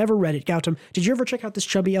circles. I had never read it. Gautam, did you ever check out this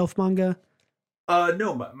chubby elf manga?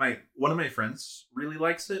 No, one of my friends really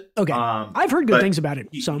likes it. Okay, I've heard good things about it.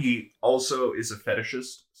 He also is a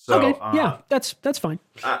fetishist. So, okay, yeah, that's fine.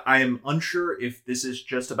 I am unsure if this is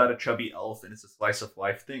just about a chubby elf and it's a slice of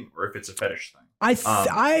life thing, or if it's a fetish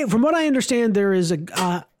thing. From what I understand, there is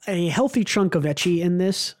a healthy chunk of ecchi in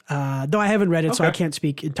this. Though I haven't read it, so I can't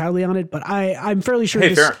speak entirely on it. But I'm fairly sure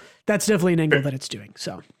that's definitely an angle that it's doing.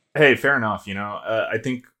 So hey, fair enough. I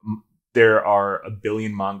think there are a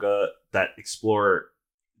billion manga that explore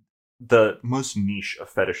the most niche of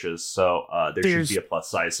fetishes, so there should be a plus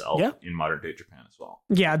size elf in modern day Japan as well.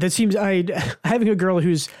 Yeah, that seems having a girl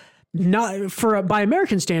who's not by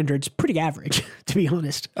American standards pretty average, to be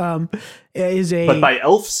honest. Is a but by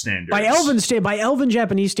elf standards, by elven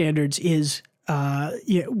Japanese standards is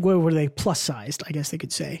what were they, plus sized? I guess they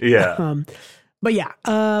could say. Yeah. But yeah,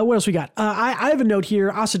 what else we got? I have a note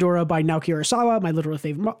here. Asadora by Naoki Urasawa, my literal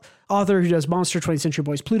favorite author who does Monster, 20th Century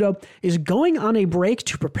Boys, Pluto, is going on a break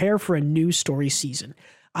to prepare for a new story season.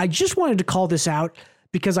 I just wanted to call this out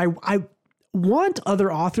because I want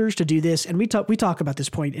other authors to do this, and we talk about this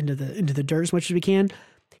point into the dirt as much as we can.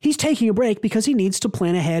 He's taking a break because he needs to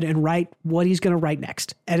plan ahead and write what he's going to write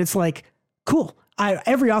next. And it's like, cool.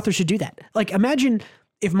 Every author should do that. Like, imagine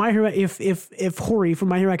if Hori from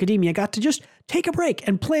My Hero Academia got to just take a break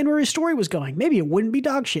and plan where his story was going. Maybe it wouldn't be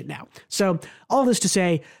dog shit now. So all this to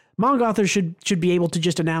say, manga authors should be able to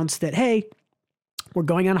just announce that, hey, we're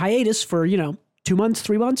going on hiatus for, 2 months,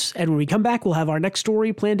 3 months, and when we come back, we'll have our next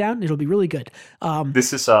story planned out, and it'll be really good.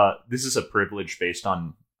 This is a privilege based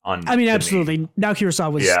on. I mean, absolutely. Naoki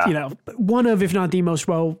Urasawa was, one of, if not the most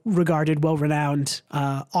well-regarded, well-renowned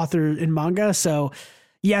author in manga. So,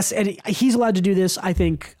 yes, and he's allowed to do this. I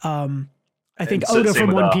think Oda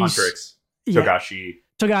from One Piece, Huntrix,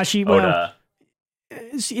 Togashi, Oda.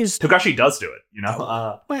 Togashi does do it.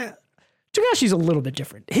 Well, Togashi's a little bit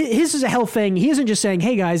different. His is a hell thing. He isn't just saying,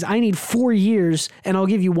 hey guys, I need 4 years and I'll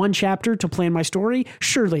give you 1 chapter to plan my story.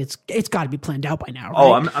 Surely it's got to be planned out by now, right?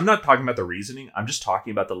 Oh, I'm not talking about the reasoning. I'm just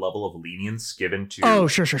talking about the level of lenience given to the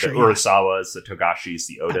Urasawas, the Togashis,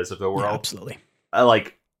 the Odas of the world. Yeah, absolutely.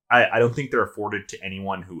 I don't think they're afforded to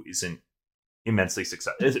anyone who isn't immensely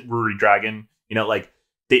successful. Is it Ruri Dragon?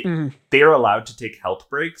 They are allowed to take health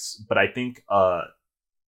breaks, but I think not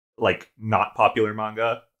popular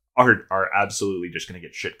manga are absolutely just going to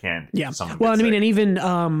get shit canned. Yeah. Well, and even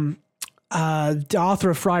the author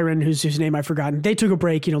of Frieren, whose name I've forgotten, they took a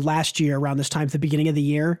break, last year around this time at the beginning of the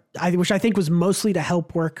year, which I think was mostly to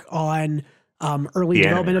help work on early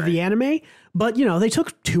development of the anime. But, they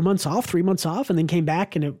took 2 months off, 3 months off, and then came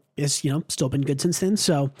back, and it is, still been good since then.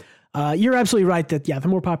 So you're absolutely right that, the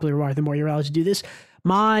more popular you are, the more you're allowed to do this.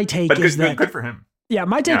 My take is that good for him. Yeah,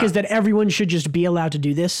 my take is that everyone should just be allowed to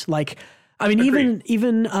do this. Like, I mean,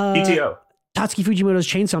 even PTO. Tatsuki Fujimoto's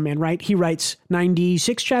Chainsaw Man, right? He writes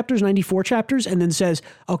 96 chapters, 94 chapters, and then says,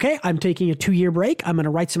 okay, I'm taking a 2-year break. I'm going to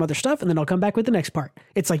write some other stuff, and then I'll come back with the next part.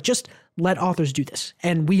 It's like, just let authors do this,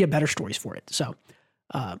 and we get better stories for it. So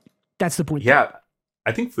that's the point. Yeah,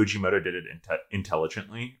 I think Fujimoto did it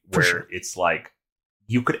intelligently, where it's like,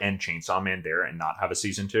 you could end Chainsaw Man there and not have a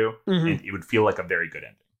season 2, and it would feel like a very good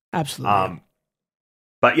ending. Absolutely.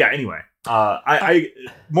 But yeah, anyway, I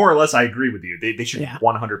more or less I agree with you. They should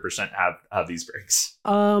 100% have these breaks.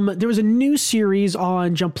 There was a new series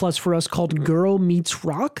on Jump Plus for us called Girl Meets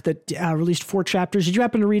Rock that released 4 chapters. Did you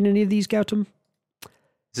happen to read any of these, Gautam?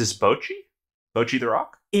 Is this Bocchi? Bocchi the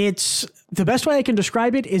Rock? It's the best way I can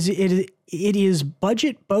describe it is it is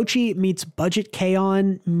budget Bocchi meets budget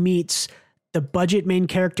K-On meets the budget main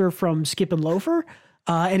character from Skip and Loafer,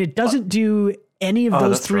 and it doesn't do any of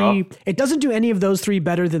those 3. Rough. It doesn't do any of those 3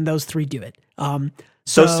 better than those 3 do it.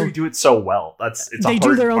 So those 3 do it so well. They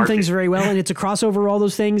do their own things very well, and it's a crossover of all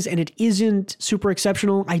those things, and it isn't super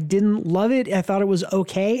exceptional. I didn't love it. I thought it was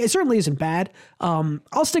okay. It certainly isn't bad.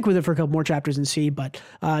 I'll stick with it for a couple more chapters and see, but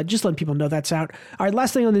just letting people know that's out. All right,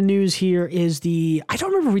 last thing on the news here is I don't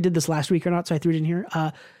remember if we did this last week or not, so I threw it in here.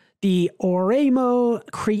 The Oremo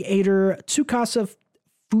creator Tsukasa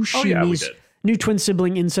Fushimi's new twin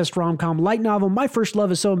sibling incest rom-com light novel, My First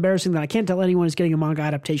Love Is So Embarrassing That I Can't Tell Anyone, is getting a manga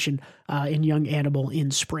adaptation in Young Animal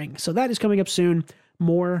in spring. So that is coming up soon.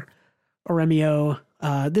 More Oremio.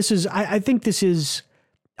 I think this is,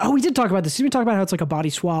 we did talk about this. Did we talk about how it's like a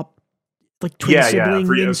body swap, like twin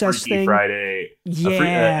sibling incest thing? Friday.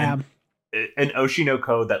 Yeah. An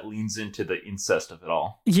Oshinoko that leans into the incest of it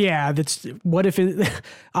all. Yeah, that's what if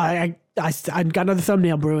I got another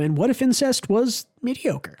thumbnail brewing. What if incest was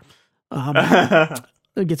mediocre? I'll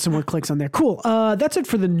get some more clicks on there. Cool. That's it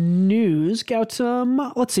for the news.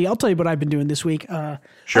 Gautam, let's see. I'll tell you what I've been doing this week.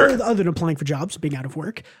 Sure. Other than applying for jobs, being out of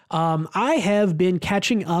work. I have been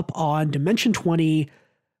catching up on Dimension 20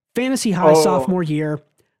 Fantasy High sophomore year.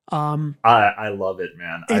 I love it,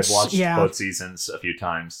 man. I've watched both seasons a few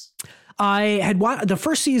times. I had the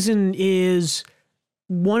first season is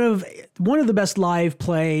one of the best live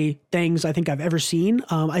play things I think I've ever seen.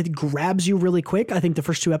 It grabs you really quick. I think the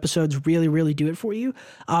first 2 episodes really, really do it for you.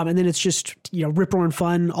 And then it's just, rip roaring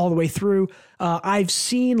fun all the way through. I've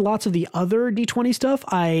seen lots of the other D20 stuff.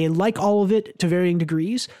 I like all of it to varying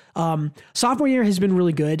degrees. Sophomore year has been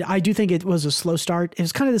really good. I do think it was a slow start. It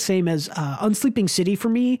was kind of the same as Unsleeping City for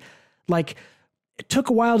me. Like, it took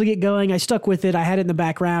a while to get going. I stuck with it. I had it in the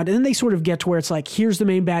background. And then they sort of get to where it's like, here's the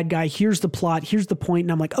main bad guy. Here's the plot. Here's the point.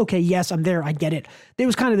 And I'm like, okay, yes, I'm there. I get it. It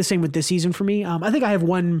was kind of the same with this season for me. I think I have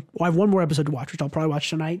one more episode to watch, which I'll probably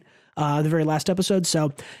watch tonight, the very last episode. So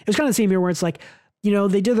it was kind of the same here where it's like, you know,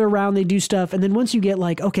 they dither around, they do stuff, and then once you get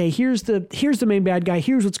like, okay, here's the main bad guy,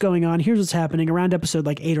 here's what's going on, here's what's happening, around episode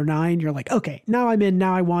like 8 or 9, you're like, okay, now I'm in,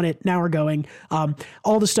 now I want it, now we're going.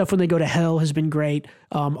 All the stuff when they go to hell has been great.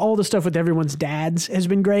 All the stuff with everyone's dads has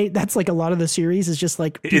been great. That's like a lot of the series is just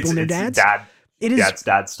like people and their dads. It is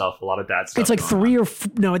dad stuff. A lot of dad stuff. It's like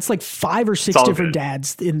it's like 5 or 6 different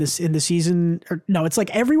dads in the season. Or no, it's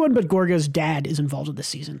like everyone but Gorga's dad is involved in this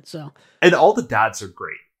season. So, and all the dads are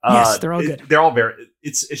great. Yes, they're all good. They're all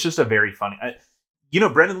it's just a very funny.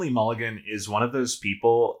 Brendan Lee Mulligan is one of those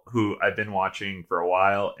people who I've been watching for a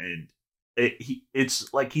while, and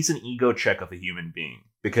it's like he's an ego check of a human being,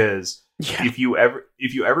 because if you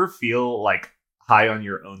ever feel like high on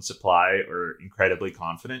your own supply or incredibly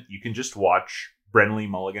confident, you can just watch Brendan Lee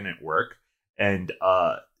Mulligan at work and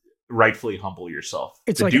rightfully humble yourself.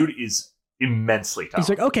 The dude is immensely talented. He's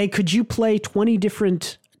like, okay, could you play 20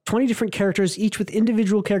 different characters, each with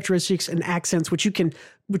individual characteristics and accents, which you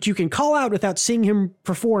can call out without seeing him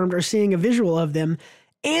performed or seeing a visual of them,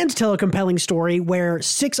 and tell a compelling story where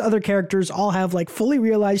 6 other characters all have like fully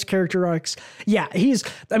realized character arcs. Yeah, he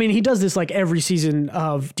does this like every season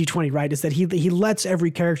of D20, right? Is that he lets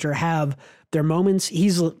every character have their moments.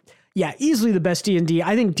 He's easily the best D&D.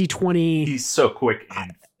 I think D20. He's so quick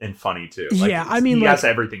and funny too. Like, he has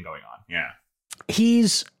everything going on. Yeah.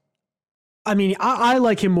 I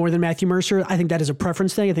like him more than Matthew Mercer. I think that is a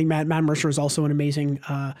preference thing. I think Matt Mercer is also an amazing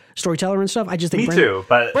storyteller and stuff. I just think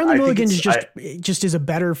Brendan Mulligan just is a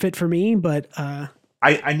better fit for me. But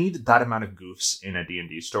I need that amount of goofs in a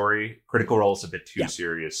D&D story. Critical Role is a bit too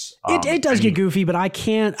serious. It does get goofy, but I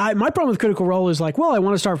can't. My problem with Critical Role is like, well, I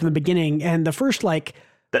want to start from the beginning, and the first like.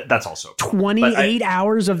 That's also 28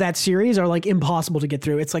 hours of that series are like impossible to get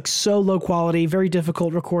through. It's like so low quality, very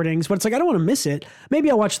difficult recordings, but it's like I don't want to miss it. Maybe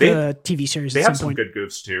I'll watch the TV series. They have some good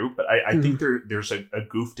goofs too, but I think there's a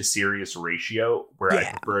goof to serious ratio where I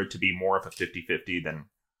prefer it to be more of a 50-50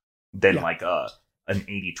 than like an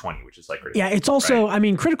 80-20, which is like it's also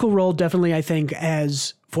right? Critical Role definitely, I think,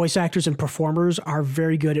 as voice actors and performers are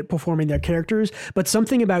very good at performing their characters, but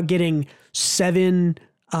something about getting 7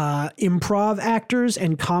 improv actors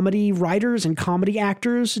and comedy writers and comedy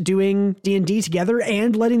actors doing D&D together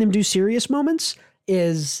and letting them do serious moments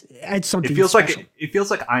it's something. It feels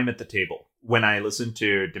like I'm at the table when I listen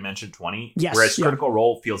to Dimension 20. Yes, whereas Critical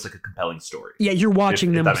Role feels like a compelling story. Yeah, you're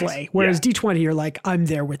watching them play. Whereas D20, you're like, I'm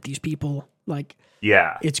there with these people. Like,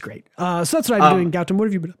 it's great. So that's what I've been doing. Gautam, what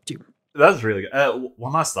have you been up to? That's really good.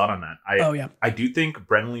 One last thought on that. I do think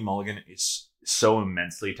Brendan Lee Mulligan is so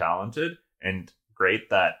immensely talented and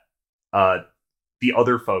great that the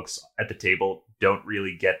other folks at the table don't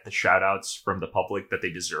really get the shout outs from the public that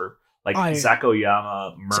they deserve. Like Zach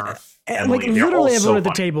Oyama, Murph, Emily, like literally everyone at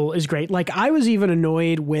the table is great. Like I was even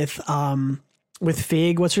annoyed with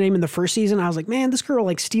Fig, what's her name, in the first season. I was like, man, this girl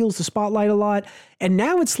like steals the spotlight a lot. And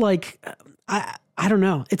now it's like, I don't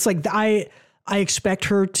know. It's like I expect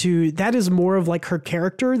her to, that is more of like her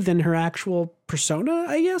character than her actual persona,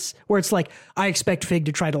 I guess, where it's like, I expect Fig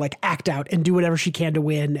to try to like act out and do whatever she can to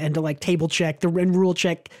win and to like table check and rule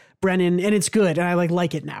check Brennan. And it's good. And I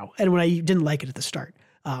like it now. And when I didn't like it at the start.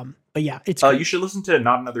 But yeah, it's you should listen to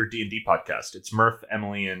Not Another D&D podcast. It's Murph,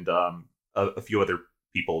 Emily, and a few other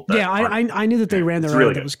people. I knew that they ran their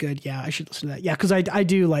own. That was good. Yeah, I should listen to that. Yeah, because I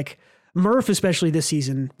do like Murph, especially this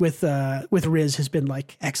season with Riz, has been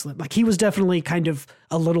like excellent. Like he was definitely kind of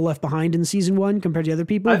a little left behind in season 1 compared to other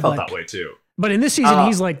people. I felt that way too. But in this season,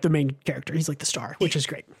 he's like the main character. He's like the star, which is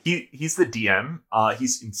great. He's the DM.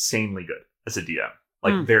 He's insanely good as a DM.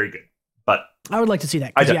 Like very good. But I would like to see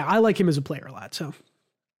that. I like him as a player a lot. So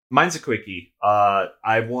mine's a quickie.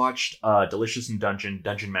 I watched Delicious in Dungeon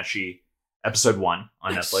Meshi episode 1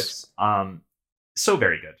 on Netflix. So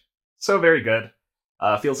very good. So very good.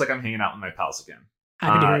 Feels like I'm hanging out with my pals again.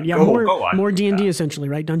 Happy to hear it. Yeah, more D&D essentially,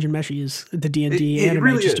 right? Dungeon Meshi is the D&D anime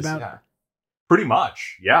really just about. Yeah. Pretty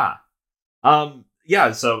much, yeah.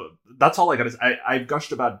 So that's all I got. I've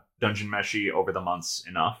gushed about Dungeon Meshi over the months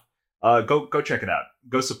enough. Go check it out.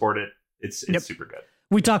 Go support it. It's super good.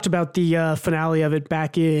 We talked about the finale of it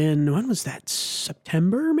back in, when was that?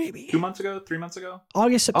 September, maybe? 2 months ago? 3 months ago?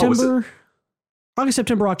 August, September. August,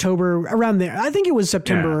 September, October, around there. I think it was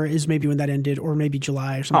September is maybe when that ended, or maybe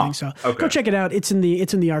July or something. Go check it out. It's in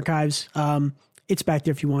the archives. It's back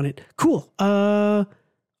there if you want it. Cool.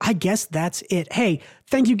 I guess that's it. Hey,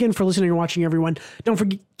 thank you again for listening and watching, everyone. Don't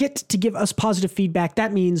forget to give us positive feedback.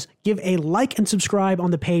 That means give a like and subscribe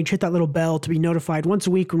on the page. Hit that little bell to be notified once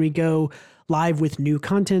a week when we go live with new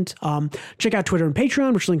content. Check out Twitter and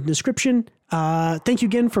Patreon, which is linked in the description. Thank you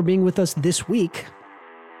again for being with us this week.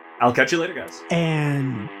 I'll catch you later, guys.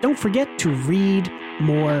 And don't forget to read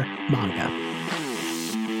more manga.